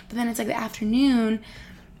this. But then it's, like, the afternoon.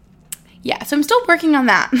 Yeah, so I'm still working on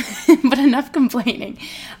that. But enough complaining.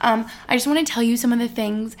 I just want to tell you some of the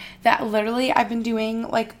things that literally I've been doing,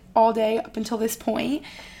 like, all day up until this point,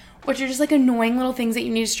 which are just, like, annoying little things that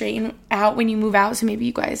you need to straighten out when you move out. So maybe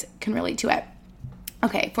you guys can relate to it.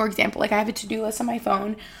 Okay, for example, like, I have a to-do list on my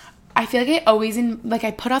phone. I feel like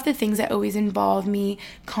I put off the things that always involve me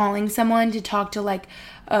calling someone to talk to, like,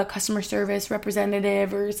 a customer service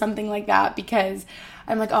representative or something like that, because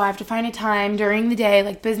I'm like, I have to find a time during the day,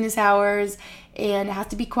 like, business hours, and it has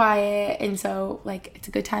to be quiet, and so, like, it's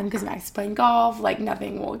a good time because Max is playing golf, like,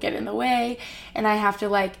 nothing will get in the way, and I have to,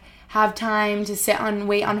 like, have time to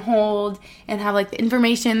wait on hold and have like the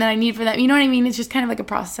information that I need for them. You know what I mean? It's just kind of like a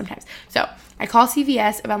process sometimes. So I call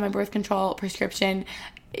CVS about my birth control prescription.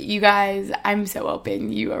 You guys, I'm so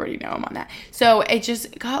open. You already know I'm on that. So it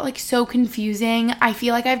just got like so confusing. I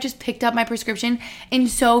feel like I've just picked up my prescription in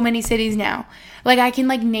so many cities now. Like I can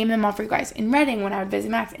like name them all for you guys. In Reading when I would visit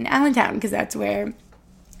Max, in Allentown because that's where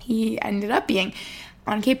he ended up being,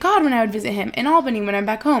 on Cape Cod when I would visit him, in Albany when I'm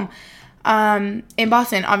back home, in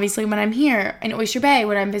Boston obviously when I'm here, in Oyster Bay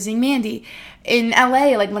when I'm visiting Mandy, in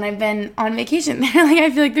LA like when I've been on vacation there. Like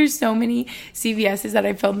I feel like there's so many CVS's that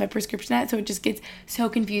I filled my prescription at, so it just gets so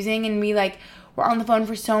confusing. And we like were on the phone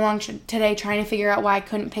for so long today trying to figure out why I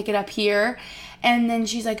couldn't pick it up here. And then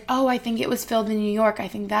she's like, oh, I think it was filled in New York. I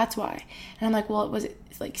think that's why. And I'm like, well, was it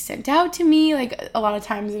like sent out to me? Like a lot of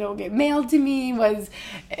times it'll get mailed to me. Was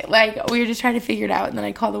like, we were just trying to figure it out. And then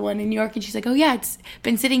I called the one in New York and she's like, oh yeah, it's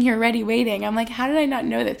been sitting here ready waiting. I'm like, how did I not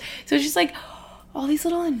know this? So it's just like all these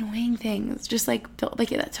little annoying things just like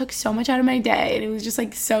that took so much out of my day, and it was just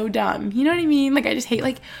like so dumb. You know what I mean? Like I just hate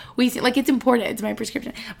like wasting, like it's important, it's my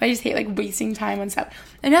prescription, but I just hate like wasting time on stuff.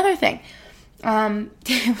 Another thing, Taylor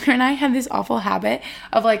and I had this awful habit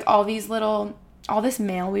of like all this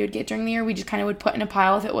mail we would get during the year, we just kind of would put in a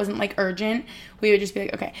pile. If it wasn't like urgent, we would just be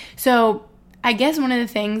like, okay. So I guess one of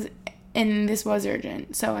the things, and this was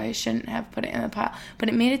urgent, so I shouldn't have put it in the pile, but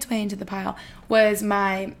it made its way into the pile, was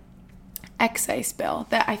my excise bill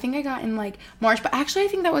that I think I got in like March. But actually I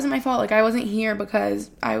think that wasn't my fault. Like I wasn't here because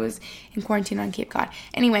I was in quarantine on Cape Cod.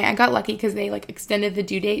 Anyway, I got lucky because they like extended the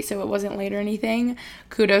due date so it wasn't late or anything.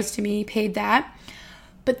 Kudos to me, paid that.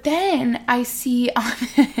 But then I see on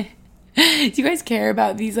do you guys care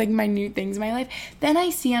about these like minute things in my life? Then I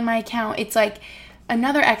see on my account it's like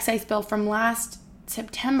another excise bill from last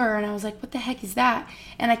September, and I was like, what the heck is that?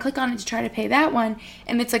 And I click on it to try to pay that one,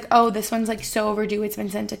 and it's like, oh, this one's like so overdue, it's been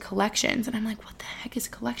sent to collections. And I'm like, what the heck is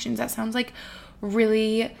collections? That sounds like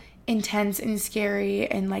really intense and scary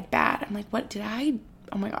and like bad. I'm like,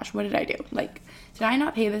 oh my gosh, what did I do? Like, did I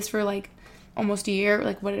not pay this for like almost a year?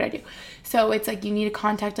 Like, what did I do? So it's like you need to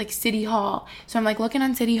contact like City Hall. So I'm like looking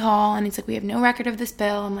on City Hall, and it's like we have no record of this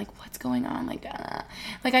bill. I'm like, what's going on? Like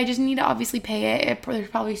I just need to obviously pay it. There's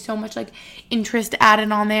probably so much like interest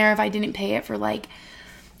added on there if I didn't pay it for like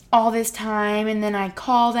all this time. And then I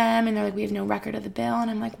call them and they're like, we have no record of the bill. And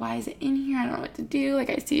I'm like, why is it in here? I don't know what to do. Like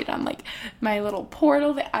I see it on like my little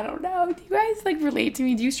portal that I don't know. Do you guys like relate to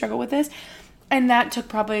me? Do you struggle with this? And that took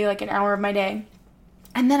probably like an hour of my day.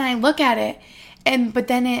 And then I look at it, and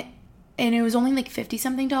it was only like $50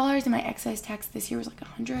 something, and my excise tax this year was like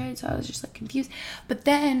 $100, so I was just like confused. But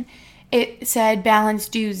then it said balance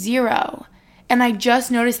due 0, and I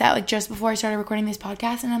just noticed that like just before I started recording this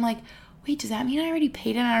podcast, and I'm like, wait, does that mean I already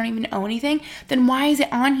paid it and I don't even owe anything? Then why is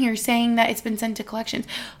it on here saying that it's been sent to collections?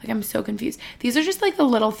 Like I'm so confused. These are just like the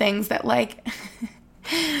little things that like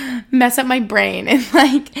mess up my brain and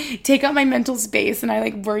like take up my mental space, and I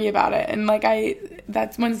like worry about it, and like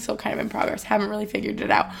that's when it's still kind of in progress. Haven't really figured it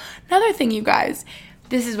out. Another thing, you guys,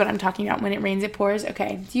 this is what I'm talking about. When it rains, it pours.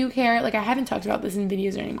 Okay, do you care? Like I haven't talked about this in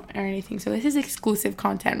videos or anything, so this is exclusive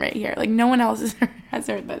content right here. Like no one else has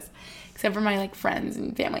heard this except for my like friends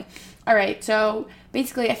and family. All right, so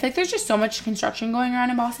basically I feel like there's just so much construction going around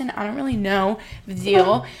in Boston. I don't really know the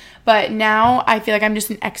deal, but now I feel like I'm just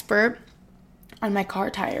an expert on my car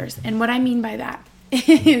tires. And what I mean by that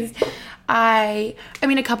is I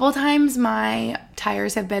mean, a couple of times my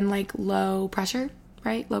tires have been like low pressure,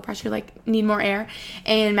 right? Low pressure, like need more air.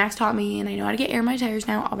 And Max taught me, and I know how to get air in my tires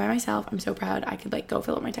now all by myself. I'm so proud. I could like go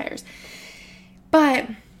fill up my tires. But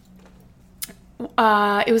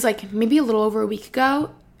it was like maybe a little over a week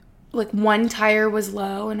ago, like one tire was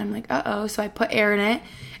low, and I'm like, uh-oh. So I put air in it,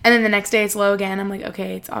 and then the next day it's low again. I'm like,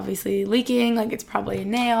 okay, it's obviously leaking, like it's probably a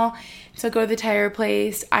nail. So I go to the tire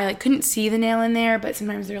place. I like couldn't see the nail in there, but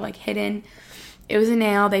sometimes they're like hidden. It was a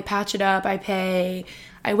nail. They patch it up. I pay.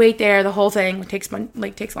 I wait there. The whole thing takes a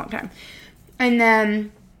long time. And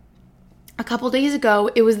then a couple days ago,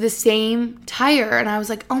 it was the same tire, and I was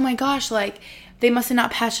like, oh my gosh, like they must have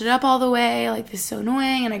not patched it up all the way. Like, this is so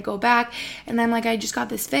annoying. And I go back, and I'm like, I just got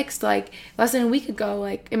this fixed like less than a week ago.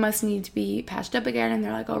 Like, it must need to be patched up again. And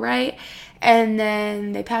they're like, all right. And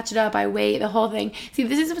then they patch it up. I wait, the whole thing. See,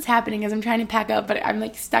 this is what's happening as I'm trying to pack up, but I'm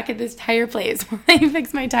like stuck at this tire place where I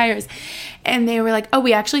fix my tires. And they were like, oh,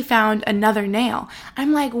 we actually found another nail.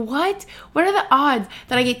 I'm like, what? What are the odds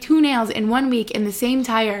that I get 2 nails in 1 week in the same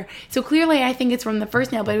tire? So clearly I think it's from the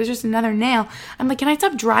first nail, but it was just another nail. I'm like, can I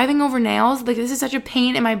stop driving over nails? Like, this is such a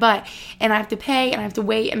pain in my butt. And I have to pay, and I have to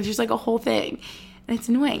wait, and it's just like a whole thing. And it's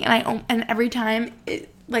annoying. And every time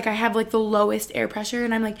like I have like the lowest air pressure,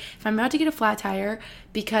 and I'm like, if I'm about to get a flat tire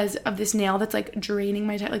because of this nail that's like draining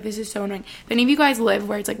my tire, like this is so annoying. If any of you guys live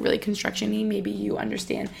where it's like really construction-y, maybe you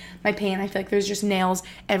understand my pain. I feel like there's just nails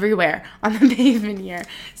everywhere on the pavement here.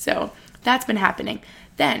 So that's been happening.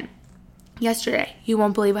 Then yesterday, you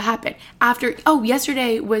won't believe what happened.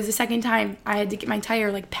 Yesterday was the second time I had to get my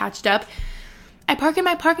tire like patched up. I park in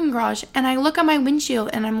my parking garage and I look at my windshield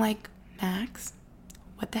and I'm like, Max,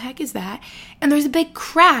 what the heck is that? And there's a big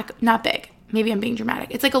crack, not big, maybe I'm being dramatic.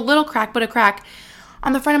 It's like a little crack, but a crack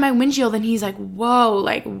on the front of my windshield. And he's like, whoa,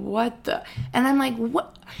 like what the? And I'm like,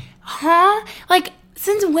 what? Huh? Like,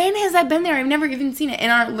 since when has that been there? I've never even seen it.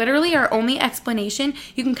 And our only explanation,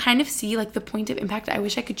 you can kind of see like the point of impact. I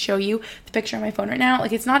wish I could show you the picture on my phone right now.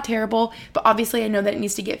 Like, it's not terrible, but obviously I know that it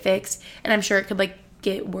needs to get fixed, and I'm sure it could like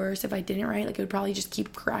get worse if I didn't, right? Like, it would probably just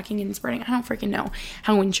keep cracking and spreading. I don't freaking know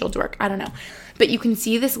how windshields work. I don't know. But you can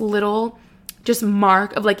see this little just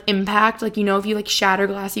mark of like impact. Like, you know, if you like shatter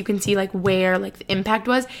glass, you can see like where like the impact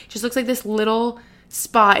was. It just looks like this little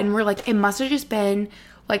spot, and we're like, it must have just been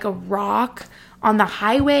like a rock on the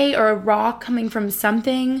highway or a rock coming from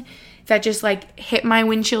something that just like hit my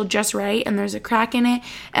windshield just right, and there's a crack in it.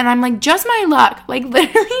 And I'm like, just my luck. Like,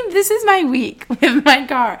 literally, this is my week with my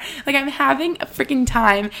car. Like, I'm having a freaking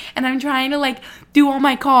time, and I'm trying to like do all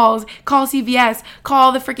my calls, call CVS,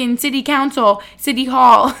 call the freaking city council, city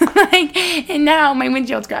hall, like, and now my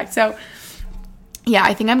windshield's cracked. So yeah,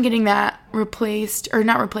 I think I'm getting that repaired.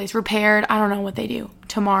 I don't know what they do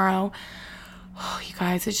tomorrow. Oh, you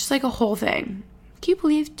guys, it's just like a whole thing. Can you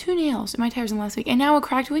believe 2 nails in my tires in the last week and now a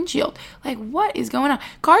cracked windshield? Like, what is going on?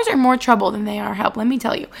 Cars are more trouble than they are help, let me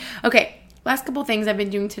tell you. Okay, last couple things I've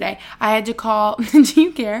been doing today. I had to call, do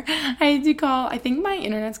you care? I think my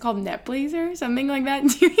internet's called NetBlazer, something like that.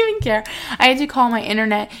 Do you even care? I had to call my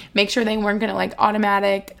internet, make sure they weren't going to like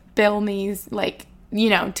automatic bill me, like,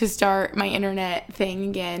 you know, to start my internet thing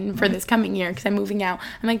again for this coming year because I'm moving out.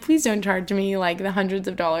 I'm like, please don't charge me like the hundreds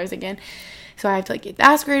of dollars again. So I have to like get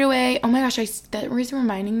that squared away. Oh my gosh, that was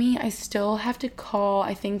reminding me, I still have to call,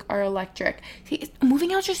 I think, our electric. See,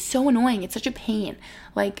 moving out is just so annoying. It's such a pain.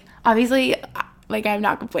 Like, obviously, like, I'm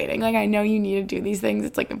not complaining. Like, I know you need to do these things.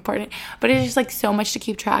 It's like important. But it's just like so much to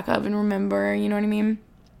keep track of and remember. You know what I mean?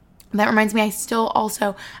 That reminds me,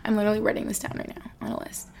 I'm literally writing this down right now on a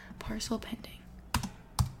list. Parcel pending.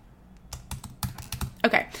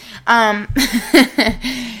 Okay.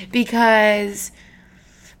 Because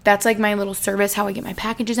that's like my little service, how I get my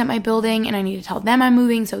packages at my building, and I need to tell them I'm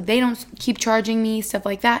moving so they don't keep charging me, stuff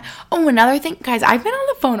like that. Oh, another thing, guys, I've been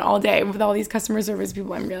on the phone all day with all these customer service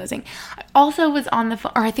people, I'm realizing. I also was on the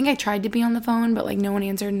phone, or I think I tried to be on the phone, but like no one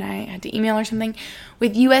answered and I had to email or something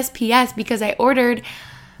with USPS because I ordered,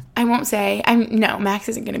 I won't say, Max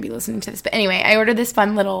isn't going to be listening to this, but anyway, I ordered this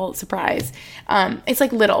fun little surprise. It's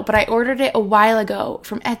like little, but I ordered it a while ago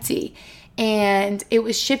from Etsy. And it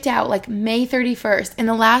was shipped out like May 31st. And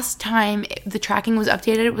the last time the tracking was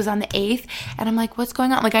updated, it was on the 8th. And I'm like, what's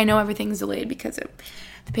going on? Like, I know everything's delayed because of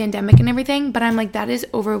the pandemic and everything. But I'm like, that is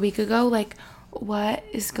over a week ago. Like, what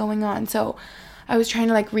is going on? So I was trying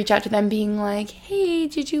to like reach out to them being like, hey,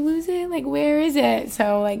 did you lose it? Like, where is it?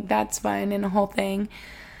 So like, that's fun and a whole thing.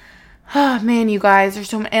 Oh man, you guys, there's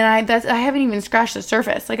so many, and I haven't even scratched the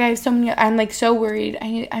surface. Like, I have so many, I'm like so worried.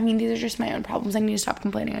 I mean, these are just my own problems. I need to stop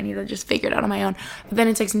complaining. I need to just figure it out on my own. But then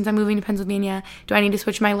it's like, since I'm moving to Pennsylvania, do I need to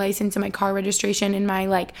switch my license and my car registration and my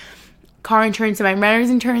like car insurance and my renter's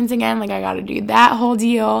insurance again? Like, I got to do that whole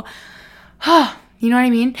deal. You know what I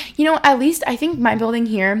mean? You know, at least I think my building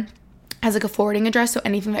here has like a forwarding address, so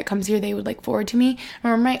anything that comes here they would like forward to me.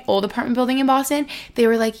 Remember my old apartment building in Boston? They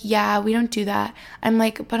were like, yeah, we don't do that. I'm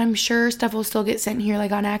like, but I'm sure stuff will still get sent here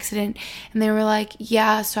like on accident. And they were like,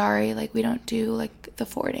 yeah, sorry, like we don't do like the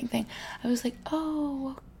forwarding thing. I was like,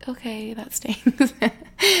 oh, okay, that stinks.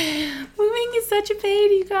 Moving is such a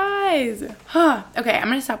pain, you guys. Okay, I'm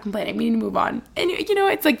gonna stop complaining. We need to move on. And you know,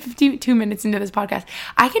 it's like 52 minutes into this podcast.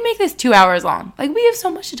 I can make this 2 hours long. Like, we have so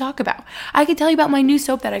much to talk about. I could tell you about my new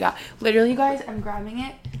soap that I got. Literally, you guys, I'm grabbing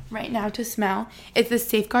it right now to smell. It's the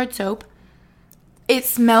Safeguard soap. It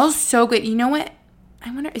smells so good. You know what?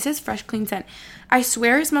 I wonder, it says fresh, clean scent. I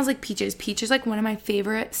swear it smells like peaches. Peach is like one of my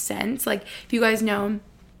favorite scents. Like, if you guys know,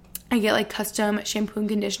 I get like custom shampoo and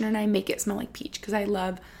conditioner and I make it smell like peach because I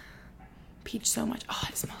love peach so much. Oh,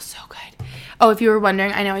 it smells so good. Oh, if you were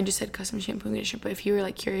wondering, I know I just said custom shampoo and conditioner, but if you were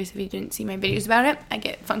like curious, if you didn't see my videos about it, I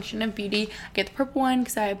get Function of Beauty. I get the purple one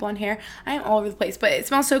because I have blonde hair. I am all over the place, but it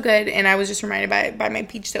smells so good, and I was just reminded by my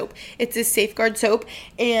peach soap. It's this Safeguard soap,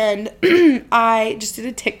 and I just did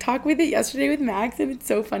a TikTok with it yesterday with Max, and it's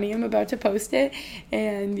so funny. I'm about to post it,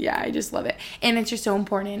 and yeah, I just love it. And it's just so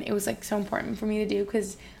important. It was like so important for me to do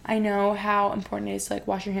because I know how important it is to like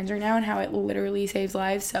wash your hands right now and how it literally saves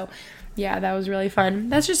lives. So yeah, that was really fun.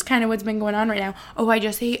 That's just kind of what's been going on right now. Oh, I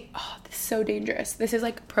just ate, this is so dangerous. This is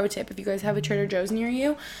like a pro tip if you guys have a Trader Joe's near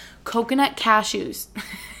you. Coconut cashews.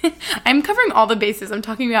 I'm covering all the bases. I'm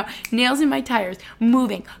talking about nails in my tires,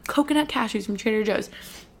 moving, coconut cashews from Trader Joe's.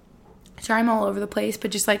 Sorry, I'm all over the place,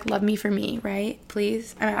 but just like love me for me, right?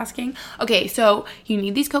 Please, I'm asking. Okay, so you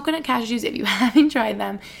need these coconut cashews if you haven't tried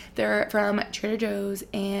them. They're from Trader Joe's,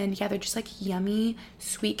 and yeah, they're just like yummy,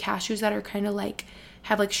 sweet cashews that are kind of like,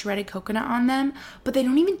 have like shredded coconut on them, but they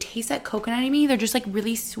don't even taste like coconut to me. They're just like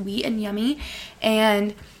really sweet and yummy.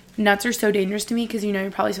 And nuts are so dangerous to me because you know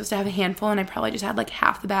you're probably supposed to have a handful, and I probably just had like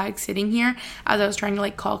half the bag sitting here as I was trying to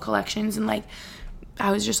like call collections, and like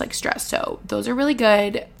I was just like stressed. So those are really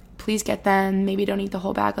good. Please get them. Maybe don't eat the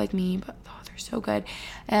whole bag like me, but they're so good.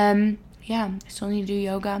 Yeah, I still need to do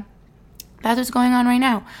yoga. That's what's going on right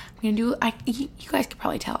now. I'm going to do, you guys could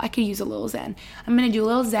probably tell, I could use a little zen. I'm going to do a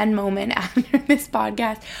little zen moment after this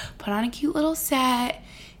podcast, put on a cute little set,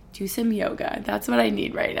 do some yoga. That's what I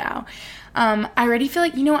need right now. I already feel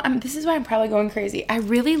like, this is why I'm probably going crazy. I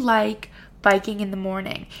really like biking in the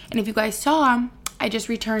morning. And if you guys saw, I just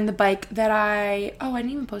returned the bike that I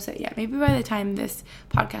didn't even post it yet. Maybe by the time this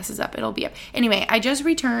podcast is up, it'll be up. Anyway, I just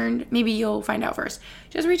returned, maybe you'll find out first.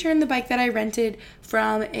 Just returned the bike that I rented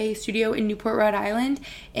from a studio in Newport, Rhode Island,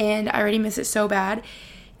 and I already miss it so bad.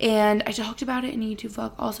 And I talked about it in a YouTube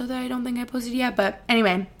vlog also that I don't think I posted yet, but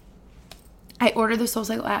anyway, I ordered the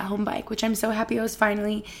SoulCycle at home bike, which I'm so happy I was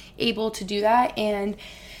finally able to do that, and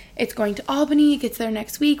it's going to Albany. It gets there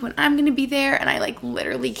next week when I'm going to be there, and I like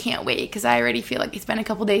literally can't wait because I already feel like it's been a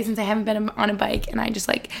couple days since I haven't been on a bike, and I just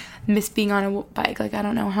like miss being on a bike. Like I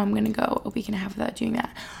don't know how I'm going to go a week and a half without doing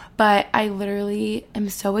that, but I literally am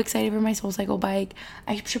so excited for my SoulCycle bike.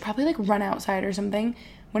 I should probably like run outside or something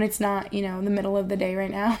when it's not, the middle of the day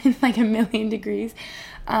right now. It's like 1,000,000 degrees.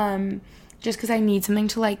 Just because I need something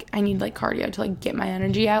to I need cardio to get my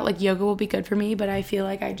energy out. Like yoga will be good for me, but I feel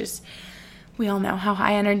like we all know how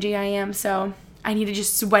high energy I am, so I need to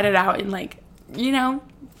just sweat it out and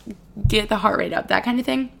get the heart rate up, that kind of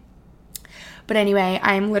thing. But anyway,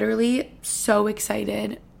 I'm literally so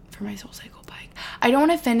excited for my SoulCycle bike. I don't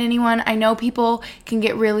want to offend anyone. I know people can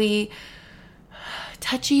get really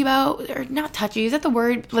touchy about, or not touchy, is that the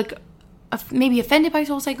word? Maybe offended by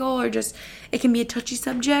SoulCycle, or just it can be a touchy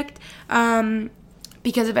subject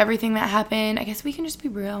because of everything that happened. I guess we can just be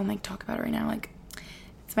real and talk about it right now.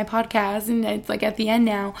 It's my podcast and it's at the end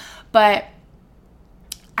now, but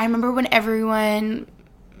I remember when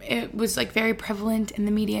it was very prevalent in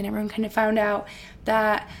the media, and everyone kind of found out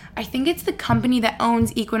that I think it's the company that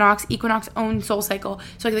owns Equinox owns SoulCycle.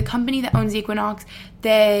 So the company that owns Equinox,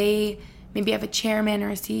 they maybe have a chairman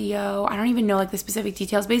or a CEO. I don't even know the specific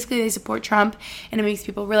details. Basically, they support Trump, and it makes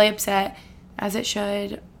people really upset, as it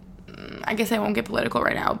should. I guess I won't get political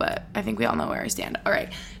right now, but I think we all know where I stand. All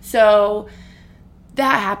right, so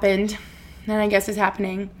that happened, and I guess is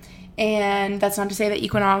happening. And that's not to say that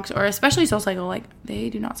Equinox, or especially SoulCycle, they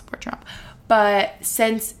do not support Trump. But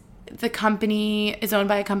since the company is owned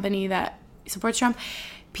by a company that supports Trump,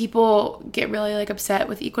 people get really upset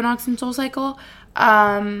with Equinox and SoulCycle.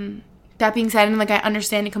 That being said, and I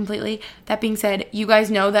understand it completely. That being said, you guys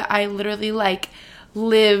know that I literally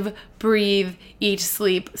live, breathe, eat,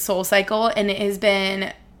 sleep SoulCycle, and it has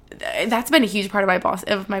been. That's been a huge part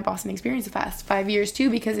of my Boston experience the past 5 years too,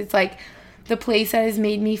 because it's the place that has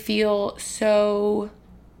made me feel so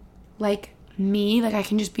me, I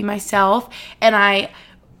can just be myself, and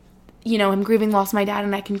I'm grieving loss of my dad,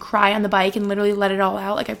 and I can cry on the bike and literally let it all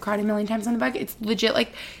out. I've cried 1,000,000 times on the bike. It's legit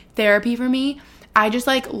therapy for me. I just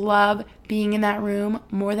love being in that room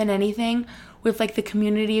more than anything, with the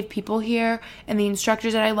community of people here and the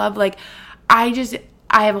instructors that I love.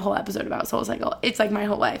 I have a whole episode about SoulCycle. It's my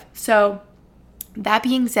whole life. So that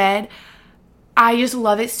being said, I just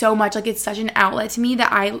love it so much. It's such an outlet to me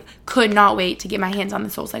that I could not wait to get my hands on the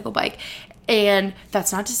SoulCycle bike. And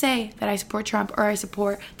that's not to say that I support Trump or I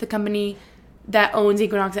support the company that owns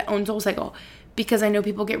Equinox, that owns SoulCycle, because I know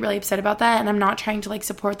people get really upset about that, and I'm not trying to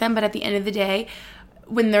support them. But at the end of the day,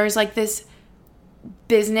 when there's this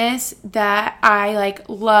business that I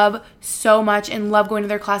love so much, and love going to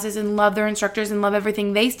their classes, and love their instructors, and love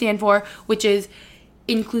everything they stand for, which is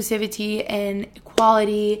inclusivity and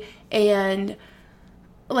equality, and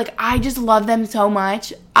like I just love them so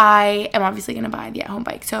much. I am obviously going to buy the at-home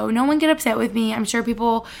bike. So no one get upset with me. I'm sure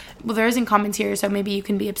people, well, there isn't comments here, so maybe you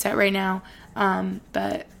can be upset right now.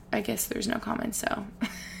 But I guess there's no comments, so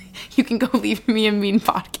you can go leave me a mean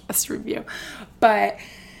podcast review. But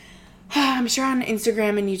I'm sure on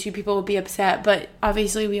Instagram and YouTube people will be upset, but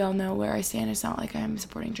obviously we all know where I stand. It's not like I'm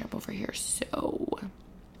supporting Trump over here, so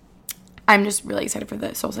I'm just really excited for the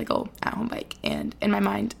SoulCycle at-home bike, and in my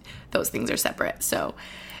mind, those things are separate. So,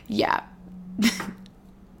 yeah,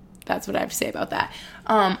 that's what I have to say about that.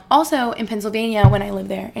 Also, in Pennsylvania, when I lived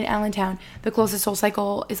there, in Allentown, the closest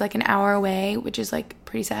SoulCycle is like an hour away, which is like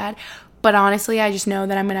pretty sad. But honestly, I just know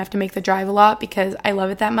that I'm going to have to make the drive a lot because I love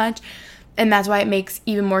it that much. And that's why it makes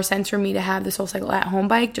even more sense for me to have the SoulCycle at-home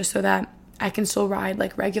bike, just so that I can still ride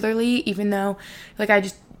like regularly, even though like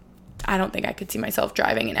I don't think I could see myself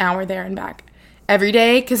driving an hour there and back every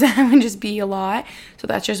day because that would just be a lot. So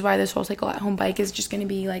that's just why the SoulCycle at-home bike is just going to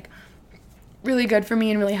be like really good for me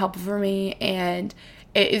and really helpful for me. And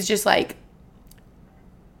it is just like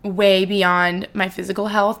way beyond my physical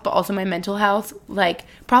health, but also my mental health. Like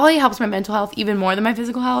probably helps my mental health even more than my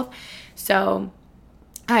physical health. So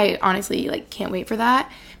I honestly like can't wait for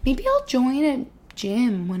that. Maybe I'll join a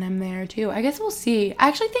gym when I'm there too. I guess we'll see. I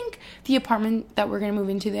actually think the apartment that we're gonna move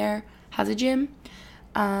into there has a gym.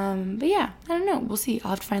 But yeah, I don't know. We'll see.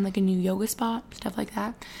 I'll have to find like a new yoga spot, stuff like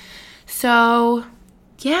that. So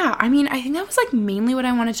yeah, I mean, I think that was like mainly what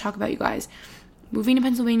I wanted to talk about, you guys. Moving to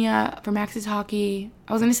Pennsylvania for Max's hockey.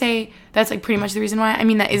 I was gonna say that's like pretty much the reason why. I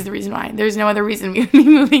mean, that is the reason why. There's no other reason we would be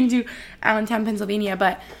moving to Allentown, Pennsylvania,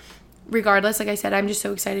 but regardless, like I said, I'm just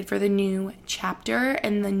so excited for the new chapter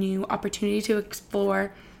and the new opportunity to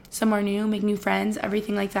explore somewhere new, make new friends,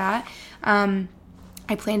 everything like that.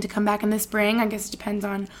 I plan to come back in the spring. I guess it depends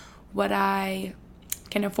on what I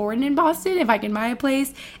can afford in Boston, if I can buy a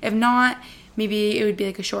place. If not, maybe it would be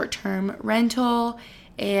like a short-term rental.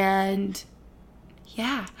 And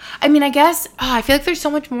yeah, I mean, I guess I feel like there's so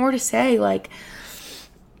much more to say. Like,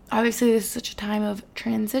 obviously, this is such a time of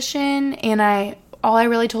transition, and all I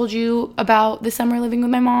really told you about the summer living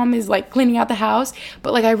with my mom is like cleaning out the house.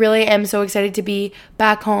 But like I really am so excited to be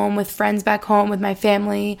back home with friends, back home with my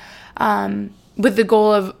family, with the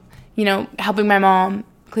goal of, you know, helping my mom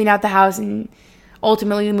clean out the house and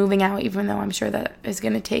ultimately moving out, even though I'm sure that is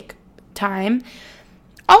going to take time.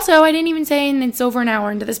 Also, I didn't even say, and it's over an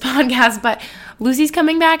hour into this podcast, but Lucy's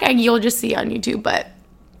coming back. You'll just see on YouTube, but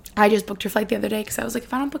I just booked her flight the other day because I was like,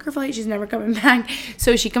 if I don't book her flight, she's never coming back.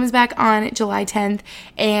 So she comes back on July 10th,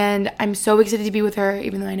 and I'm so excited to be with her,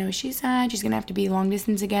 even though I know she's sad. She's going to have to be long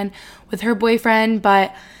distance again with her boyfriend,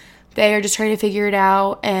 but they are just trying to figure it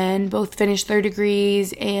out and both finish their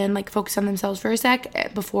degrees and like focus on themselves for a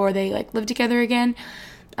sec before they like live together again.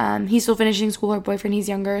 He's still finishing school, her boyfriend, he's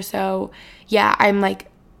younger. So yeah, I'm like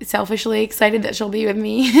selfishly excited that she'll be with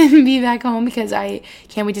me and be back home because I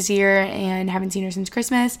can't wait to see her and haven't seen her since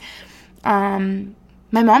Christmas.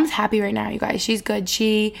 My mom's happy right now, you guys. She's good.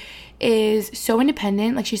 She is so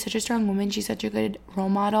independent. Like, she's such a strong woman. She's such a good role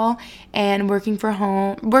model. And working from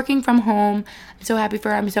home, I'm so happy for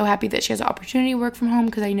her. I'm so happy that she has the opportunity to work from home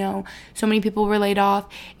because I know so many people were laid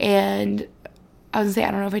off. And I was gonna say,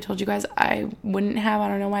 I don't know if I told you guys, I wouldn't have. I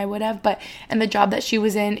don't know why I would have. But in the job that she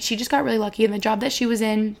was in, she just got really lucky. In the job that she was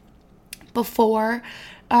in before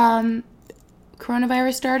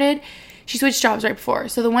coronavirus started, she switched jobs right before.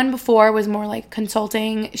 So the one before was more like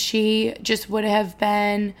consulting. She just would have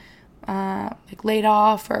been like laid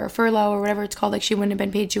off or furlough or whatever it's called. Like, she wouldn't have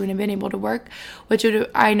been paid. She wouldn't have been able to work, which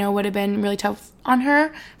I know would have been really tough on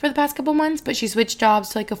her for the past couple months. But she switched jobs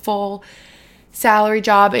to like a full salary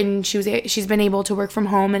job, and she's been able to work from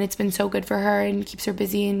home, and it's been so good for her and keeps her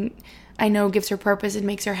busy, and I know gives her purpose and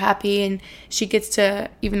makes her happy. And she gets to,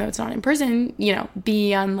 even though it's not in person, you know,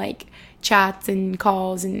 be on like chats and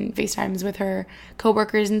calls and FaceTimes with her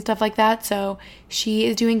coworkers and stuff like that. So she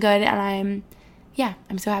is doing good, and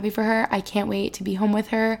I'm so happy for her. I can't wait to be home with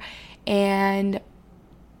her. And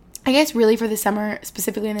I guess really for the summer,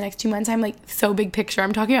 specifically in the next 2 months, I'm like so big picture.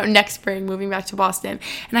 I'm talking about next spring moving back to Boston,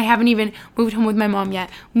 and I haven't even moved home with my mom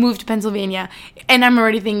yet, moved to Pennsylvania, and I'm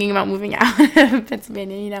already thinking about moving out of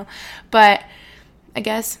Pennsylvania, you know. But I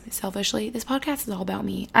guess selfishly, this podcast is all about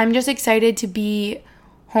me. I'm just excited to be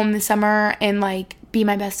home this summer and like be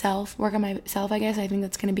my best self, work on myself, I guess. I think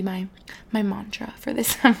that's going to be my mantra for this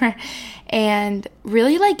summer, and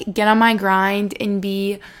really like get on my grind and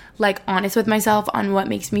be like honest with myself on what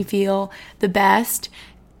makes me feel the best.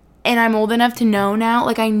 And I'm old enough to know now,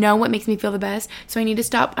 like I know what makes me feel the best. So I need to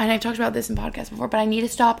stop, and I've talked about this in podcasts before, but I need to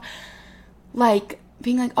stop like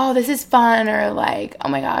being like, oh, this is fun, or like, oh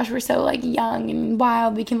my gosh, we're so like young and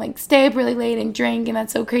wild, we can like stay up really late and drink, and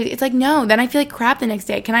that's so crazy. It's like, no, then I feel like crap the next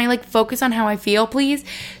day. Can I like focus on how I feel, please?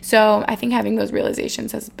 So I think having those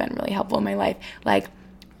realizations has been really helpful in my life. Like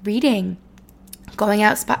reading, going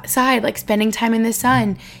outside, like spending time in the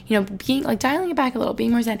sun, you know, being like dialing it back a little,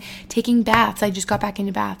 being more zen, taking baths. I just got back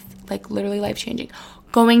into baths, like literally life-changing.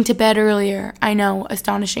 Going to bed earlier. I know,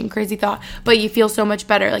 astonishing, crazy thought, but you feel so much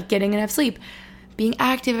better, like getting enough sleep. Being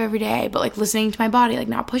active every day, but like listening to my body, like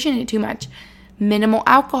not pushing it too much. Minimal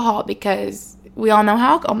alcohol, because we all know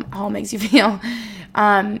how alcohol makes you feel.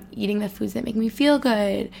 Eating the foods that make me feel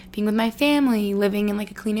good. Being with my family, living in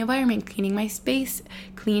like a clean environment, cleaning my space,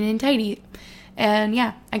 clean and tidy. And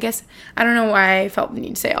yeah, I guess, I don't know why I felt the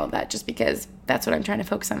need to say all of that, just because that's what I'm trying to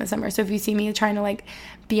focus on this summer. So if you see me trying to like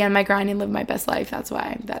be on my grind and live my best life, that's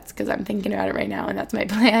why. That's because I'm thinking about it right now, and that's my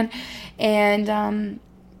plan. And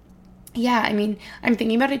yeah, I mean, I'm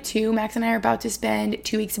thinking about it too. Max and I are about to spend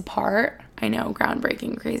 2 weeks apart. I know,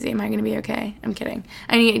 groundbreaking, crazy. Am I going to be okay? I'm kidding.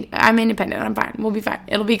 I'm independent. I'm fine. We'll be fine.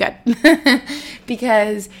 It'll be good.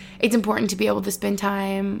 Because it's important to be able to spend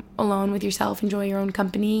time alone with yourself, enjoy your own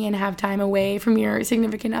company, and have time away from your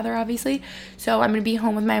significant other, obviously. So I'm going to be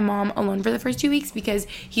home with my mom alone for the first 2 weeks, because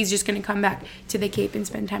he's just going to come back to the Cape and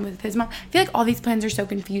spend time with his mom. I feel like all these plans are so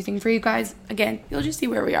confusing for you guys. Again, you'll just see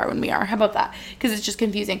where we are when we are. How about that? Because it's just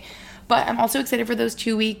confusing. But I'm also excited for those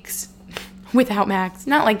 2 weeks without Max.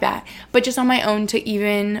 Not like that, but just on my own, to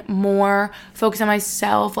even more focus on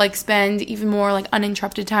myself, like spend even more like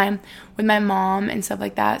uninterrupted time with my mom and stuff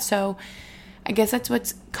like that. So I guess that's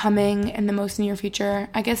what's coming in the most near future.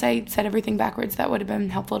 I guess I said everything backwards. That would have been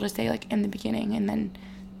helpful to stay like in the beginning and then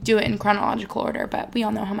do it in chronological order, but we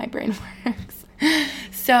all know how my brain works.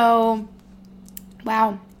 So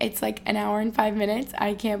wow, it's like an hour and 5 minutes.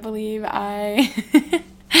 I can't believe I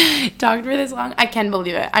talked for this long. I can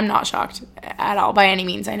believe it. I'm not shocked at all by any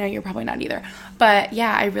means. I know you're probably not either. But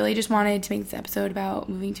yeah, I really just wanted to make this episode about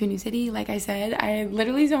moving to a new city. Like I said, I have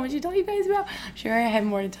literally so much to tell you guys about. I'm sure I have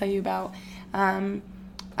more to tell you about.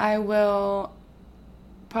 I will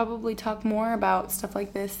probably talk more about stuff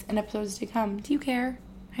like this in episodes to come. Do you care?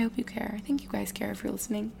 I hope you care. I think you guys care if you're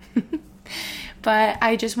listening. But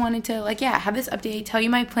I just wanted to have this update, tell you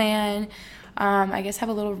my plan. I guess have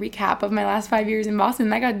a little recap of my last 5 years in Boston.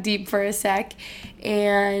 That got deep for a sec,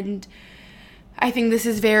 and I think this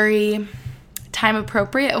is very time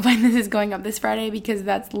appropriate when this is going up this Friday, because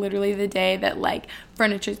that's literally the day that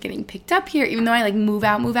furniture is getting picked up here, even though I move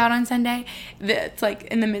out on Sunday. It's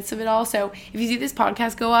in the midst of it all. So if you see this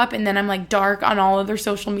podcast go up and then I'm dark on all of their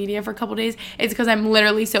social media for a couple days, it's because I'm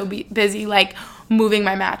literally so busy moving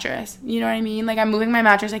my mattress. You know what I mean? I'm moving my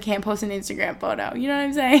mattress. I can't post an Instagram photo. You know what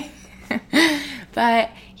I'm saying?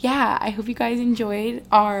 But yeah, I hope you guys enjoyed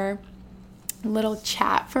our little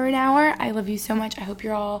chat for an hour. I love you so much. I hope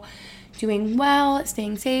you're all doing well,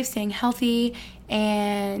 staying safe, staying healthy,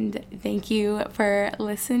 and thank you for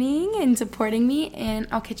listening and supporting me, and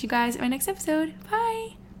I'll catch you guys in my next episode.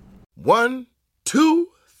 Bye. 1, 2,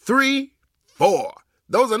 3, 4.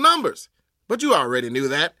 Those are numbers, but you already knew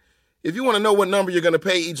that. If you want to know what number you're going to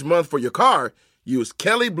pay each month for your car, use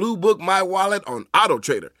Kelley Blue Book My Wallet on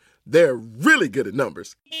AutoTrader. They're really good at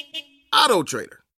numbers. AutoTrader.